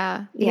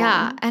 Yeah. Yeah,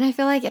 Yeah. And I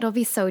feel like it'll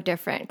be so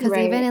different because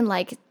even right, in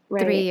like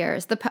three right.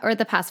 years, or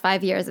the past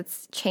 5 years,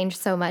 it's changed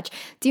so much.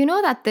 Do you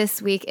know that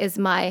this week is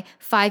my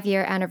 5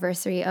 year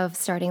anniversary of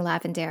starting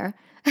Lavender?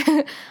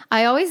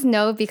 I always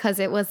know because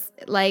it was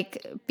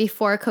like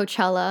before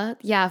Coachella.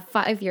 Yeah,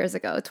 5 years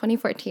ago,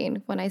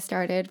 2014 when I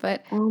started,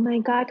 but Oh my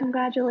God,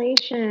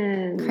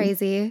 congratulations.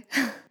 crazy.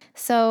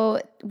 So,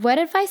 what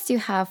advice do you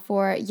have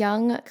for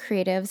young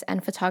creatives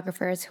and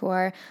photographers who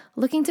are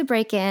looking to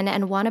break in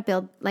and want to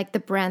build like the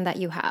brand that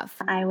you have?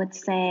 I would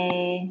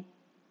say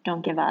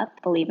don't give up,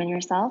 believe in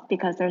yourself,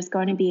 because there's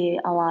going to be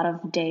a lot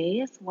of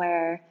days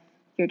where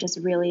you're just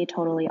really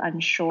totally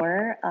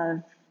unsure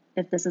of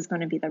if this is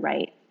going to be the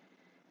right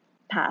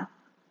path,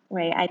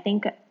 right? I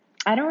think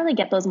I don't really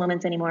get those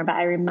moments anymore, but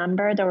I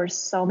remember there were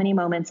so many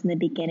moments in the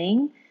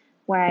beginning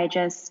where I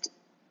just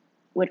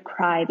would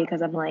cry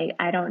because I'm like,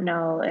 I don't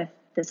know if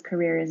this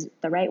career is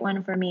the right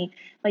one for me.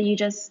 But you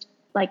just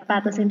like, but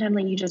at the same time,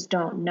 like you just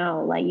don't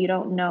know. Like you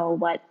don't know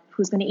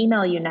who's going to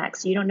email you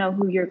next. You don't know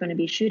who you're going to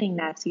be shooting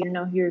next. You don't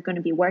know who you're going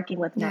to be working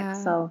with next.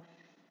 Yeah, So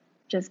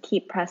just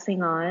keep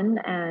pressing on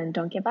and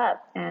don't give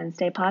up and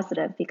stay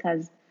positive,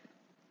 because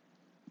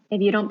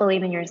if you don't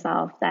believe in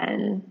yourself,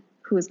 then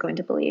who's going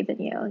to believe in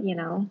you, you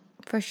know?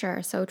 for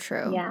sure. So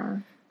true. Yeah.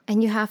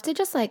 And you have to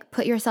just like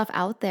put yourself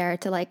out there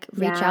to like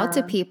reach out to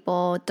Yeah.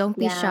 people. Don't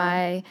be Yeah.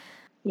 shy.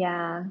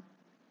 Yeah.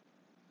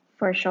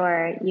 For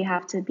sure. You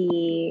have to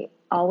be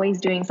always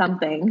doing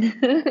something.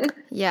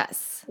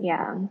 Yes.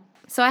 Yeah.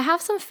 So I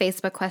have some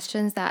Facebook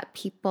questions that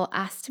people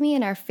asked me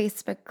in our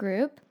Facebook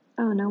group.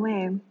 Oh, no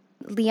way.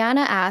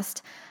 Liana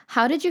asked,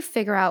 how did you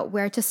figure out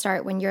where to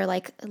start when you're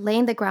like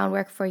laying the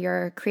groundwork for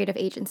your creative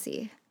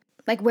agency?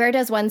 Like, where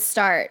does one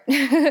start?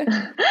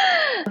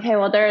 Okay,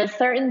 well, there are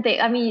certain things.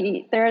 I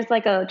mean, there's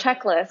like a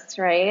checklist,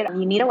 right?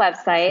 You need a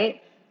website,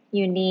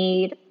 you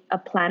need a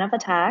plan of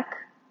attack,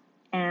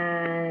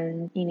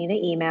 and you need an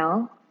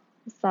email.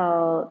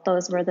 So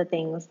those were the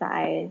things that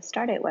I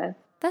started with.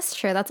 That's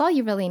true. That's all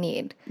you really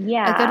need. A good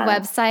Yeah.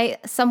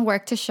 website, some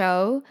work to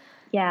show,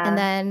 and Yeah.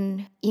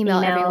 then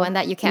email Emails. everyone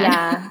that you can.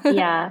 Yeah.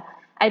 Yeah.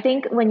 I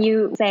think when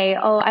you say,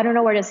 oh, I don't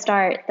know where to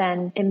start,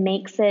 then it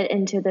makes it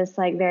into this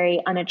like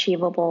very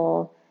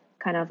unachievable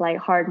kind of like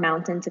hard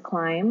mountain to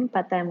climb.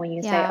 But then when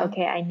you say, Yeah.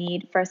 okay, I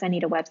need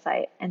a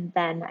website, and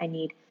then I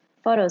need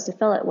photos to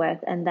fill it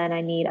with, and then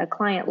I need a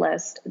client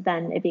list,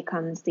 then it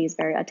becomes these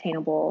very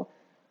attainable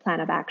plan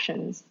of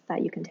actions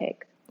that you can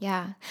take.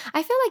 Yeah.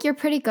 I feel like you're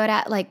pretty good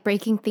at like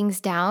breaking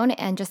things down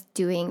and just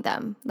doing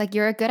them. Like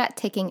you're good at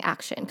taking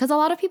action. Because a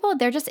lot of people,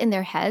 they're just in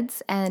their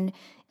heads and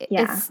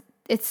Yeah.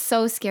 it's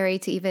so scary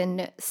to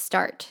even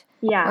start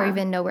or Yeah.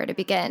 even know where to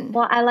begin.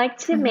 Well, I like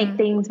to make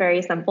things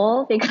very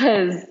simple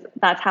because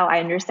that's how I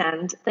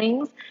understand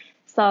things.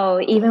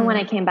 So even when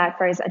I came back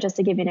first, just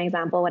to give you an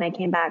example, when I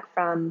came back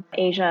from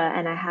Asia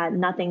and I had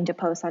nothing to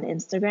post on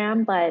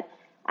Instagram, but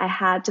I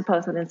had to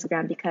post on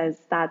Instagram because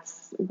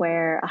that's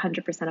where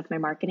 100% of my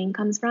marketing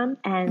comes from.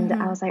 And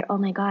I was like, oh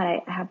my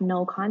God, I have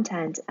no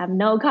content. I have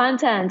no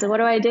content. What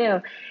do I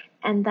do?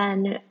 And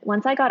then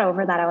once I got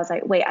over that, I was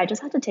like, wait, I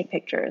just have to take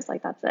pictures.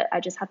 Like, that's it. I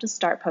just have to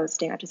start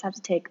posting. I just have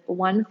to take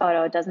one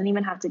photo. It doesn't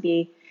even have to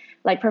be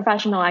like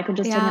professional. I could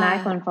just take an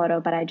iPhone photo,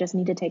 but I just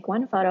need to take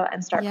one photo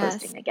and start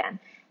posting again.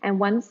 And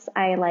once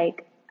I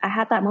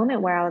had that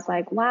moment where I was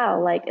like,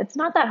 wow, like it's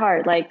not that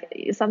hard.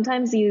 Like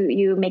sometimes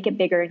you make it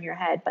bigger in your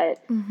head,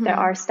 but there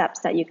are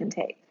steps that you can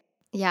take.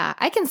 Yeah,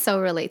 I can so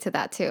relate to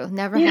that too.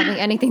 Never having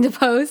anything to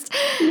post.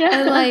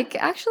 And like,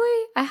 actually,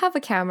 I have a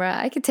camera.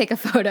 I could take a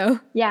photo.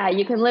 Yeah,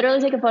 you can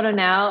literally take a photo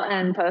now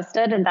and post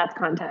it, and that's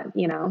content,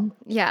 you know?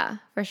 Yeah,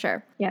 for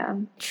sure. Yeah.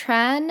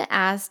 Tran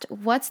asked,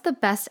 what's the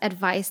best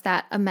advice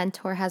that a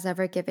mentor has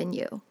ever given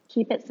you?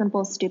 Keep it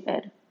simple,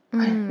 stupid.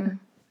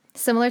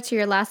 Similar to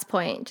your last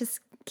point,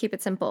 just keep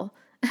it simple.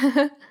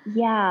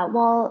 Yeah,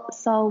 well,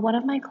 so one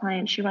of my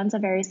clients, she runs a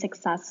very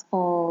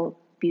successful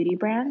beauty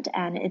brand,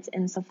 and it's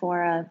in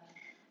Sephora.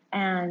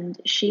 And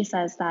she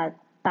says that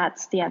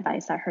that's the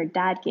advice that her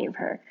dad gave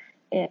her.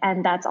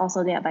 And that's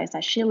also the advice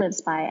that she lives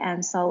by.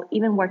 And so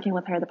even working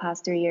with her the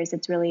past 3 years,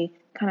 it's really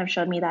kind of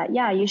showed me that,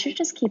 yeah, you should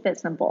just keep it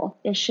simple.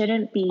 It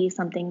shouldn't be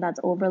something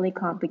that's overly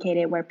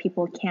complicated where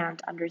people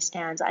can't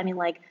understand. So, I mean,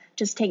 like,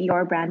 just take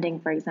your branding,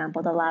 for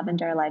example, the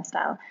lavender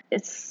lifestyle.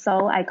 It's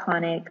so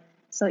iconic,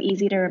 so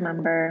easy to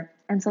remember,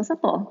 and so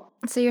simple.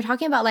 So you're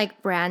talking about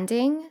like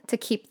branding to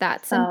keep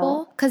that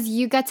simple? Because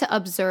you get to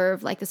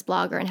observe like this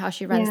blogger and how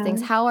she runs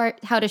things. How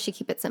does she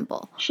keep it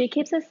simple? She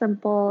keeps it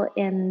simple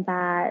in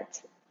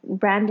that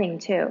branding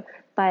too,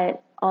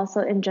 but also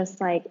in just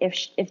like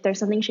if there's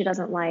something she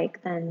doesn't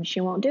like, then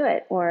she won't do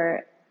it.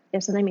 Or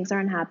if something makes her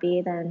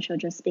unhappy, then she'll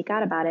just speak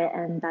out about it,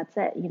 and that's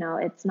it. You know,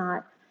 it's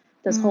not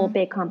this whole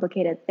big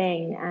complicated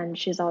thing. And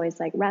she's always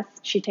like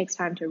she takes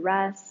time to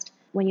rest.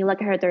 When you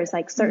look at her, there's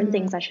like certain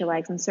things that she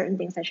likes and certain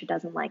things that she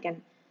doesn't like,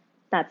 and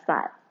that's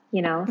that,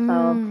 you know?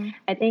 So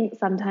I think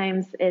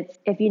sometimes it's,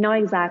 if you know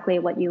exactly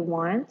what you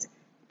want,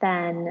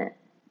 then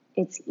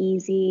it's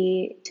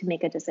easy to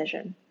make a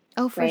decision.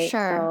 Oh, for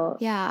sure. So,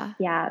 yeah.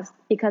 Yeah.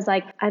 Because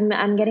like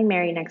I'm getting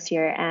married next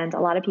year, and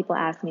a lot of people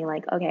ask me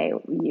like, okay,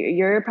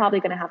 you're probably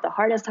going to have the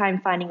hardest time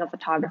finding a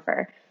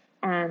photographer.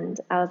 And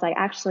I was like,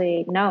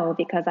 actually, no,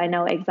 because I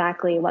know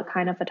exactly what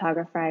kind of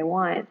photographer I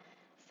want.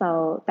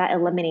 So that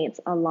eliminates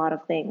a lot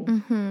of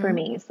things for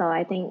me. So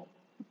I think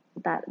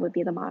that would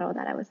be the motto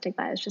that I would stick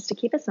by, is just to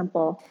keep it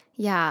simple.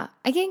 Yeah.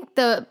 I think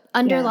the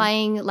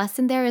underlying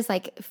lesson there is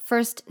like,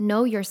 first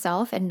know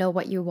yourself and know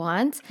what you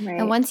want. Right.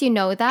 And once you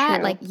know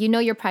that, like, you know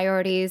your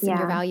priorities and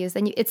your values,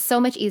 then it's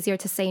so much easier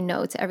to say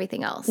no to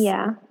everything else.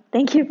 Yeah.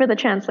 Thank you for the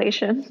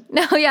translation.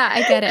 No, yeah,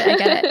 I get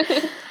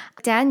it.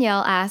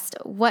 Danielle asked,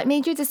 what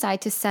made you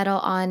decide to settle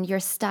on your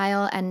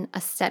style and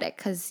aesthetic?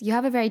 Because you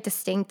have a very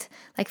distinct,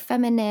 like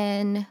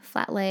feminine,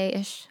 flat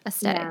lay-ish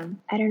aesthetic. Yeah.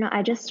 I don't know.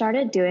 I just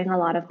started doing a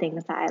lot of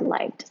things that I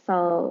liked.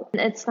 So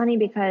it's funny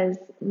because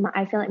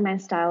I feel like my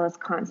style is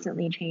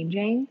constantly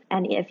changing.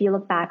 And if you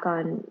look back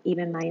on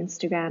even my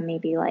Instagram,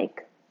 maybe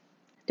like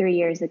 3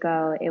 years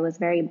ago, it was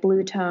very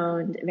blue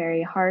toned,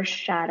 very harsh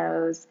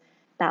shadows.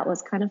 That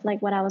was kind of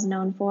like what I was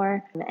known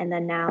for. And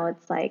then now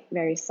it's like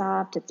very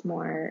soft. It's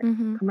more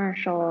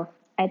commercial.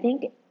 I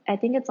think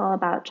it's all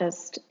about,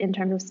 just in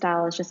terms of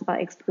style, it's just about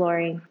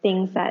exploring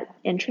things that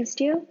interest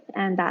you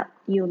and that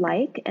you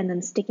like, and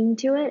then sticking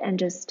to it and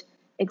just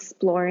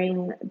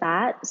exploring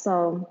that.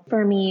 So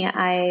for me,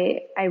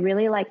 I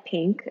really like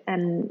pink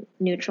and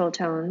neutral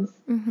tones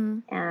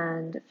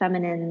and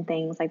feminine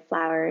things like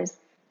flowers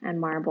and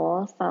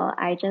marble. So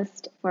I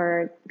just,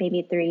 for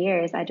maybe 3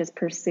 years, I just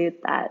pursued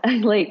that.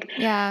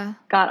 I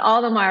got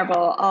all the marble,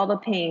 all the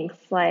pinks,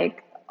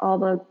 like all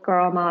the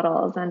girl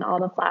models and all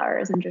the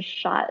flowers, and just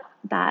shot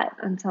that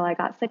until I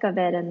got sick of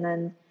it. And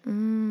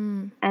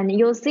then, and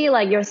you'll see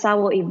like your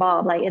style will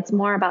evolve. Like it's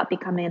more about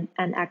becoming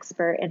an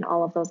expert in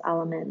all of those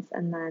elements,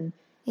 and then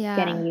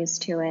getting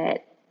used to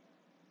it,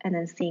 and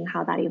then seeing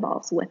how that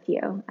evolves with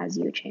you as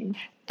you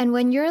change. And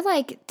when you're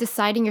like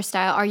deciding your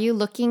style, are you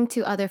looking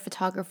to other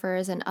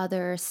photographers and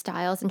other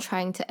styles and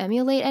trying to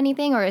emulate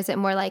anything? Or is it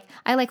more like,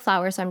 I like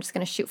flowers, so I'm just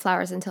going to shoot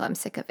flowers until I'm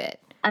sick of it?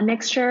 A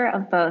mixture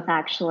of both,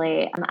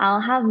 actually.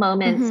 I'll have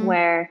moments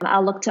where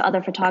I'll look to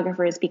other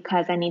photographers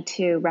because I need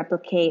to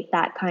replicate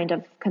that kind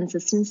of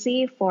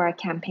consistency for a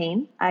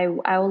campaign. I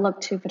will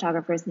look to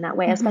photographers in that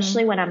way,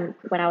 especially when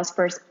I was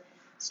first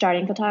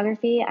starting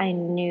photography. I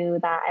knew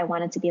that I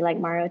wanted to be like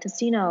Mario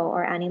Testino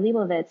or Annie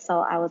Leibovitz. So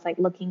I was like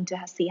looking to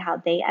see how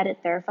they edit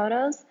their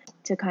photos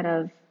to kind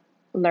of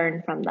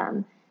learn from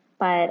them.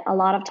 But a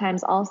lot of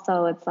times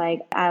also it's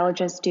like I'll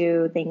just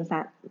do things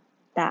that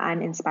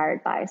I'm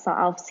inspired by. So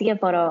I'll see a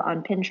photo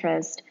on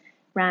Pinterest,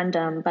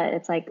 random, but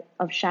it's like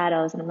of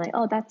shadows, and I'm like,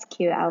 oh, that's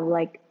cute. I'll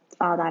like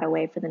file that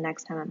away for the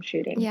next time I'm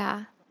shooting.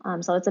 Yeah.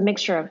 So it's a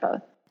mixture of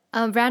both.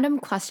 Random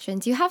question.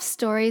 Do you have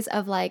stories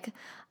of like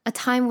a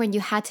time when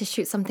you had to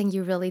shoot something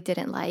you really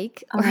didn't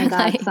like? Oh my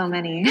God, so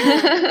many.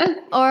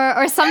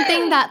 or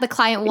something that the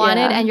client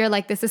wanted and you're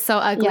like, this is so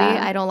ugly,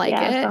 I don't like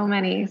it. So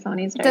many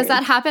stories. Does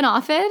that happen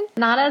often?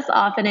 Not as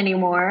often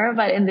anymore,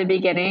 but in the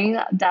beginning,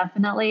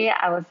 definitely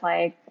I was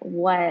like,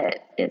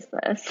 what is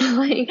this?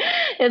 Like,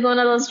 it's one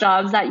of those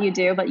jobs that you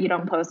do, but you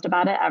don't post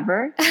about it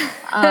ever.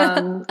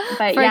 But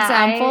For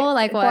example,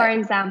 like what? For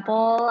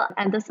example,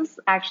 and this is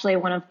actually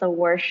one of the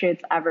worst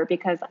shoots ever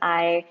because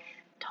I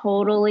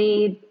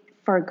totally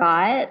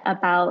forgot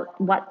about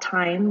what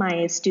time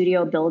my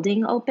studio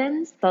building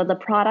opens. So the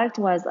product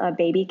was a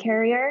baby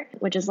carrier,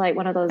 which is like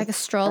one of those like a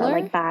stroller,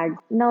 like bag.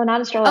 No,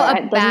 not a stroller. Oh,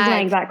 this is my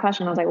exact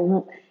question. I was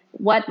like,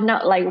 what?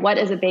 No, like what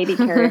is a baby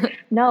carrier?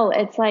 No,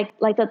 it's like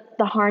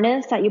the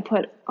harness that you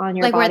put on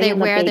your like body where they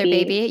wear their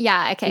baby.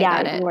 Yeah, okay,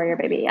 got it. You wear your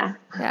baby. Yeah.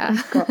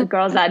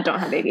 Girls that don't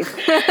have babies.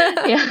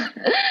 Yeah.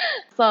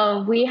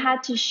 So we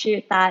had to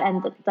shoot that,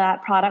 and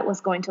that product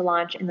was going to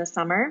launch in the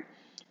summer.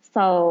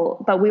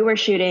 So, but we were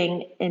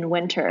shooting in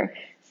winter.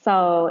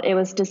 So it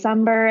was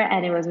December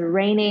and it was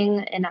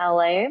raining in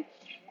LA.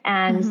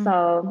 And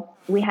so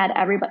we had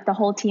the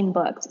whole team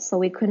booked. So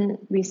we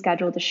couldn't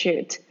reschedule the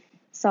shoot.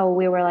 So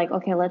we were like,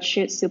 okay, let's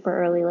shoot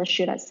super early. Let's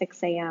shoot at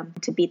 6 a.m.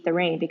 to beat the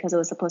rain because it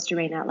was supposed to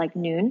rain at like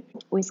noon.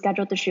 We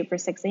scheduled the shoot for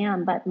 6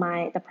 a.m. But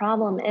the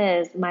problem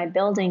is my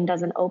building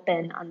doesn't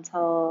open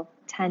until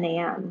 10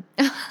 a.m.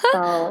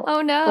 So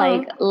oh no,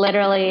 like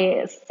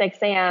literally 6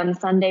 a.m.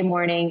 Sunday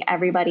morning,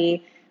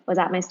 everybody was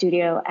at my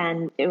studio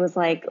and it was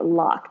like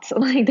locked.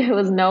 Like there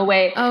was no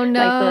way. Oh no.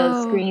 Like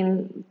the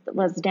screen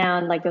was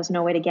down. Like there's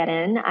no way to get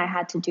in. I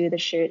had to do the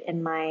shoot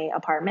in my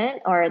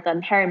apartment or the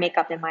hair and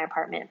makeup in my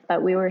apartment.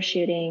 But we were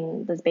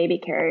shooting this baby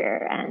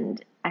carrier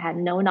and I had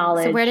no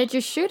knowledge. So where did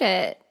you shoot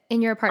it?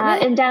 In your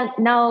apartment?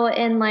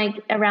 In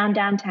like around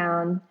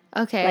downtown.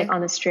 Okay. Like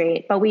on the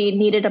street. But we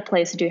needed a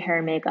place to do hair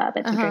and makeup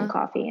and to drink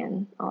coffee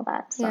and all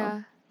that.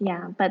 So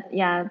but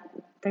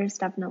there's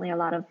definitely a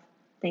lot of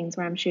things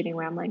where I'm shooting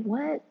where I'm like,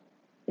 what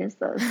is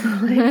this?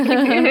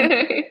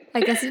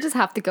 I guess you just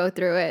have to go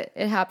through it.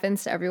 It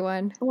happens to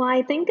everyone. Well,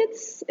 I think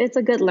it's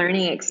a good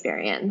learning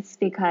experience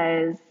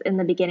because in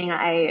the beginning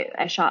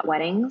I shot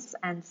weddings.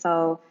 And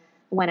so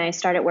when I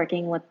started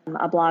working with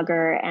a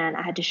blogger and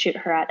I had to shoot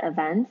her at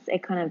events,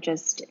 it kind of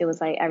it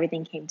was like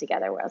everything came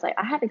together where I was like,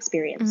 I have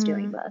experience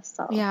doing this.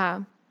 So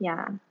yeah.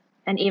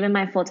 And even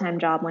my full-time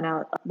job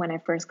when I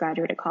first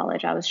graduated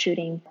college, I was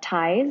shooting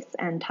ties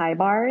and tie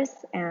bars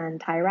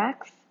and tie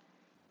racks.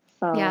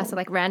 So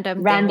like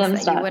random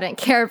things that you wouldn't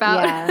care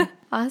about. Yeah.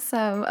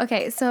 Awesome.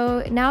 Okay,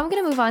 so now I'm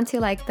going to move on to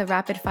like the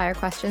rapid fire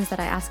questions that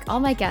I ask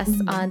all my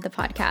guests on the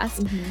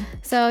podcast.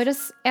 So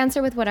just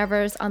answer with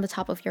whatever's on the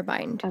top of your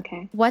mind.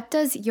 Okay. What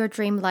does your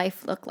dream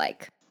life look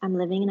like? I'm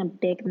living in a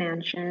big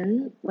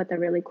mansion with a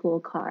really cool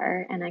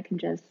car and I can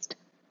just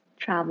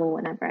travel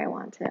whenever I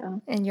want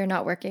to. And you're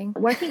not working?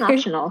 Working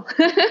optional.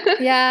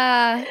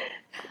 Yeah.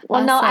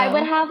 Well, no, I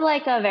would have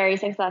like a very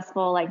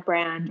successful like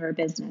brand or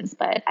business,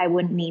 but I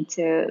wouldn't need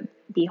to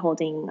be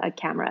holding a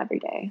camera every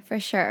day. For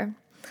sure.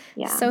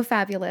 Yeah. So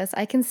fabulous.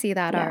 I can see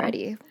that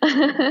already.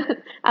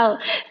 I'll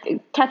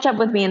catch up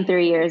with me in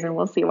 3 years and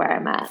we'll see where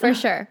I'm at. For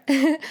sure.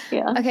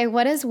 Yeah. Okay.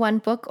 What is one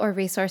book or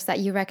resource that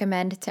you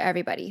recommend to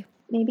everybody?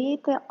 Maybe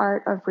The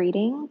Art of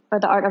Reading or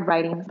The Art of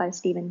Writing by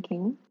Stephen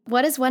King.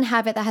 What is one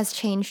habit that has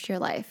changed your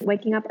life?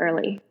 Waking up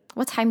early.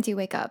 What time do you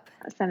wake up?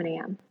 7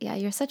 a.m. Yeah,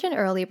 you're such an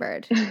early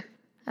bird.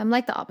 I'm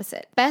like the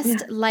opposite.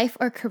 Best life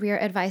or career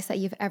advice that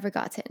you've ever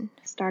gotten?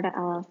 Start an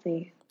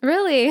LLC.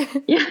 Really?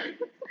 Yeah.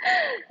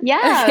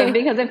 Yeah,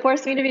 because it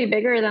forced me to be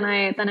bigger than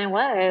I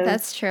was.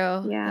 That's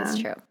true. Yeah. That's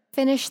true.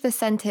 Finish the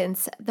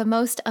sentence. The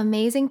most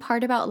amazing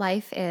part about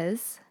life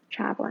is?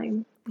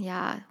 Traveling.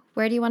 Yeah.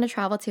 Where do you want to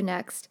travel to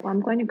next? Well,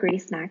 I'm going to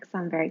Greece next. So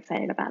I'm very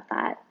excited about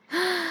that.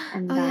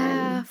 And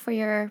yeah, for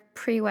your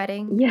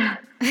pre-wedding. Yeah.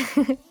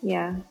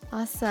 Yeah.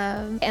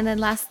 Awesome. And then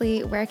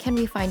lastly, where can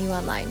we find you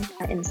online?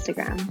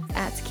 Instagram.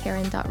 At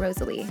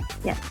Karen.Rosalie.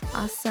 Yes.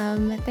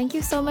 Awesome. Thank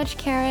you so much,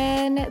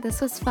 Karen.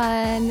 This was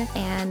fun.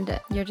 And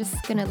you're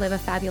just going to live a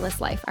fabulous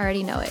life. I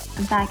already know it.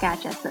 I'm back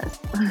at you, sis.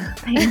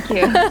 Thank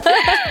you.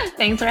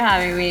 Thanks for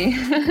having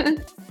me.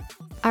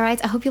 All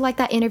right, I hope you liked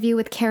that interview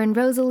with Karen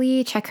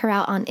Rosalie. Check her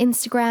out on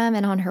Instagram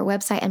and on her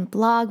website and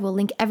blog. We'll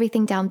link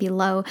everything down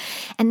below.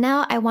 And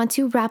now I want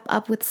to wrap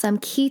up with some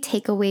key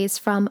takeaways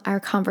from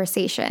our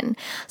conversation.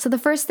 So the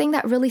first thing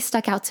that really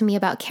stuck out to me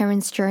about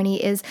Karen's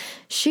journey is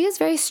she is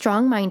very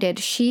strong-minded.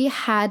 She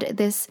had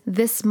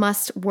this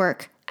must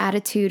work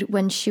attitude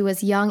when she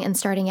was young and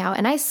starting out.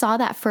 And I saw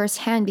that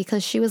firsthand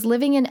because she was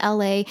living in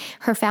LA.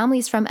 Her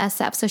family's from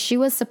SF. So she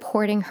was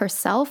supporting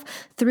herself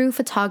through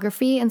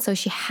photography. And so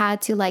she had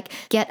to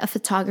get a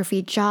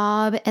photography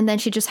job. And then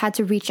she just had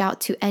to reach out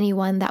to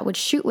anyone that would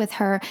shoot with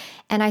her.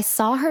 And I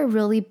saw her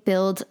really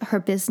build her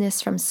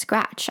business from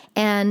scratch.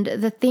 And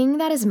the thing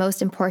that is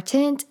most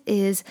important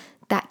is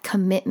that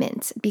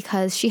commitment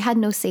because she had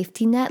no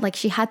safety net. Like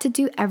she had to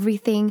do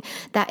everything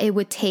that it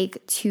would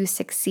take to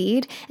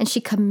succeed. And she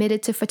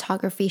committed to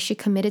photography. She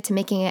committed to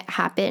making it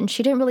happen.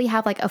 She didn't really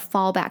have like a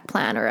fallback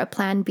plan or a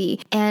plan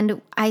B.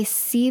 And I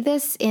see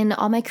this in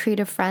all my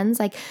creative friends.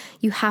 Like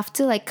you have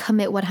to like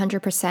commit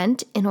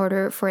 100% in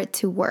order for it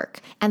to work.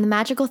 And the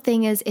magical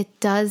thing is it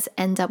does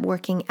end up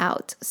working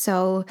out.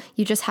 So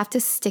you just have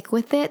to stick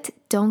with it.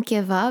 Don't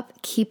give up,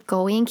 keep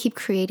going, keep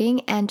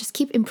creating, and just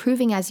keep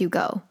improving as you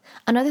go.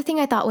 Another thing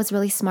I thought was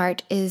really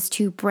smart is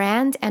to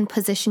brand and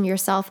position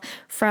yourself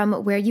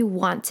from where you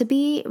want to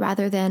be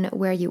rather than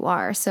where you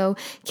are. So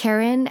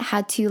Karen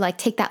had to like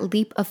take that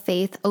leap of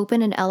faith,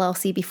 open an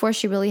LLC before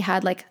she really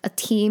had like a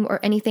team or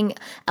anything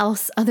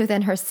else other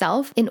than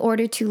herself in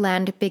order to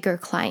land bigger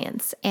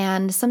clients.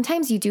 And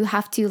sometimes you do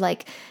have to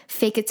like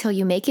fake it till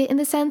you make it in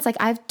the sense. Like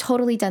I've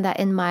totally done that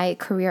in my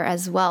career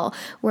as well,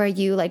 where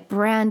you like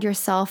brand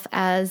yourself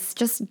as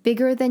just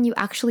bigger than you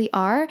actually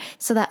are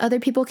so that other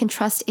people can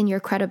trust in your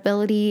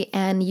credibility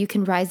and you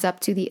can rise up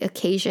to the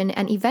occasion.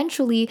 And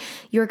eventually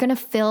you're going to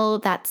fill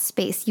that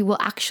space. You will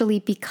actually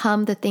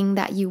become the thing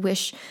that you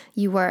wish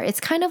you were. It's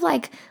kind of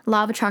like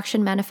law of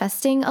attraction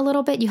manifesting a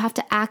little bit. You have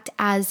to act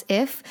as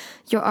if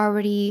you're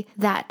already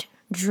that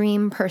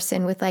dream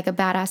person with like a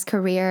badass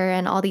career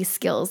and all these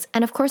skills.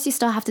 And of course, you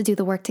still have to do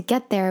the work to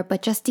get there,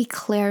 but just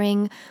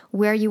declaring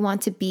where you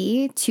want to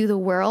be to the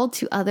world,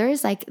 to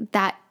others, like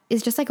that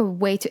is just like a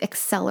way to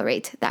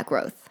accelerate that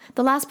growth.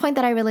 The last point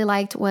that I really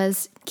liked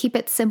was keep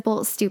it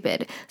simple,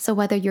 stupid. So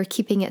whether you're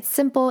keeping it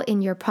simple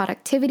in your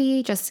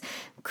productivity, just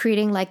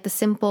creating like the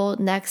simple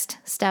next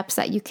steps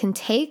that you can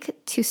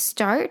take to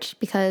start,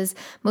 because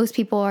most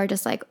people are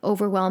just like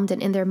overwhelmed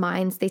and in their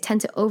minds, they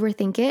tend to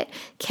overthink it.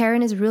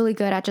 Karen is really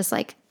good at just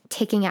like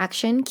taking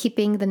action,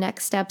 keeping the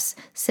next steps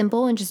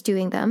simple and just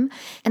doing them.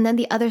 And then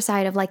the other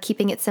side of like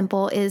keeping it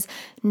simple is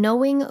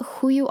knowing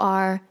who you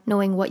are,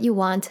 knowing what you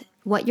want,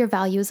 what your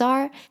values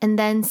are, and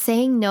then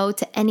saying no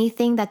to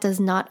anything that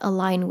does not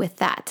align with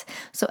that.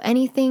 So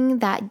anything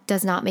that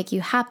does not make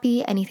you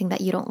happy, anything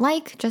that you don't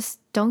like, just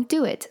don't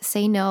do it.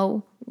 Say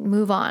no,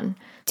 move on.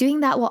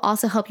 Doing that will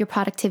also help your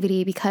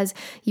productivity because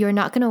you're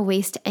not going to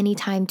waste any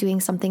time doing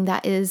something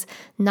that is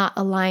not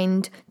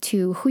aligned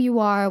to who you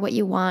are, what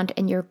you want,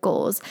 and your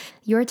goals.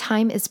 Your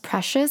time is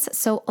precious,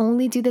 so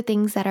only do the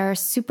things that are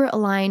super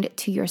aligned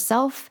to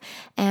yourself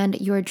and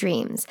your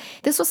dreams.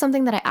 This was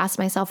something that I asked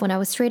myself when I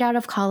was straight out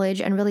of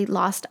college and really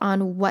lost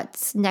on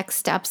what next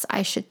steps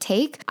I should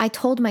take. I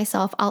told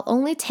myself I'll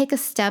only take a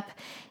step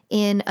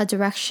in a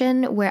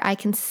direction where I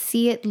can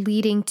see it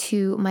leading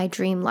to my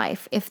dream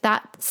life. If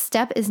that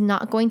step is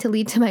not going to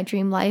lead to my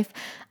dream life,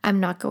 I'm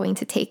not going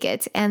to take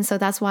it. And so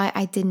that's why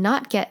I did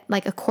not get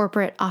like a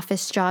corporate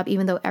office job,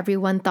 even though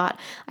everyone thought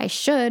I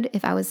should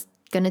if I was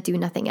going to do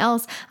nothing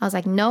else. I was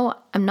like, no,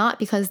 I'm not,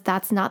 because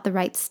that's not the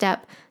right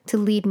step to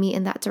lead me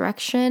in that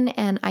direction.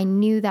 And I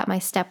knew that my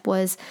step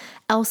was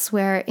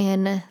elsewhere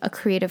in a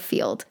creative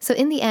field. So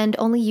in the end,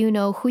 only you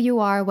know who you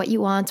are, what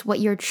you want, what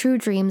your true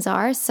dreams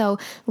are. So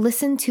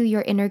listen to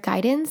your inner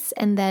guidance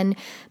and then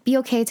be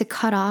okay to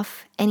cut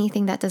off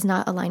anything that does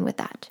not align with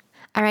that.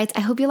 All right, I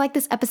hope you like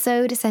this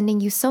episode.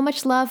 Sending you so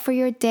much love for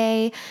your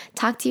day.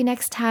 Talk to you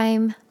next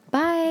time.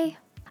 Bye.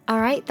 All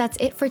right, that's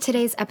it for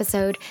today's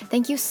episode.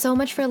 Thank you so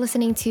much for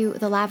listening to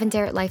The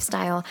Lavender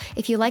Lifestyle.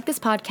 If you like this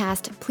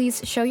podcast, please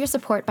show your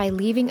support by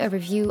leaving a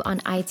review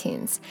on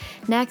iTunes.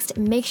 Next,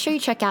 make sure you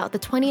check out the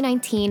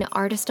 2019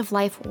 Artist of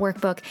Life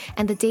workbook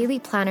and the daily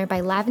planner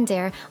by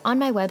Lavender on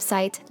my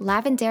website,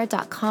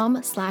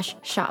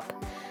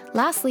 lavender.com/shop.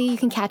 Lastly, you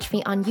can catch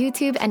me on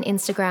YouTube and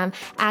Instagram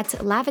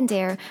at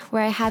Lavender,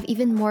 where I have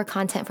even more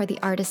content for the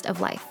Artist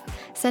of Life.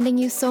 Sending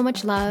you so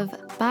much love.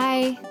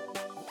 Bye.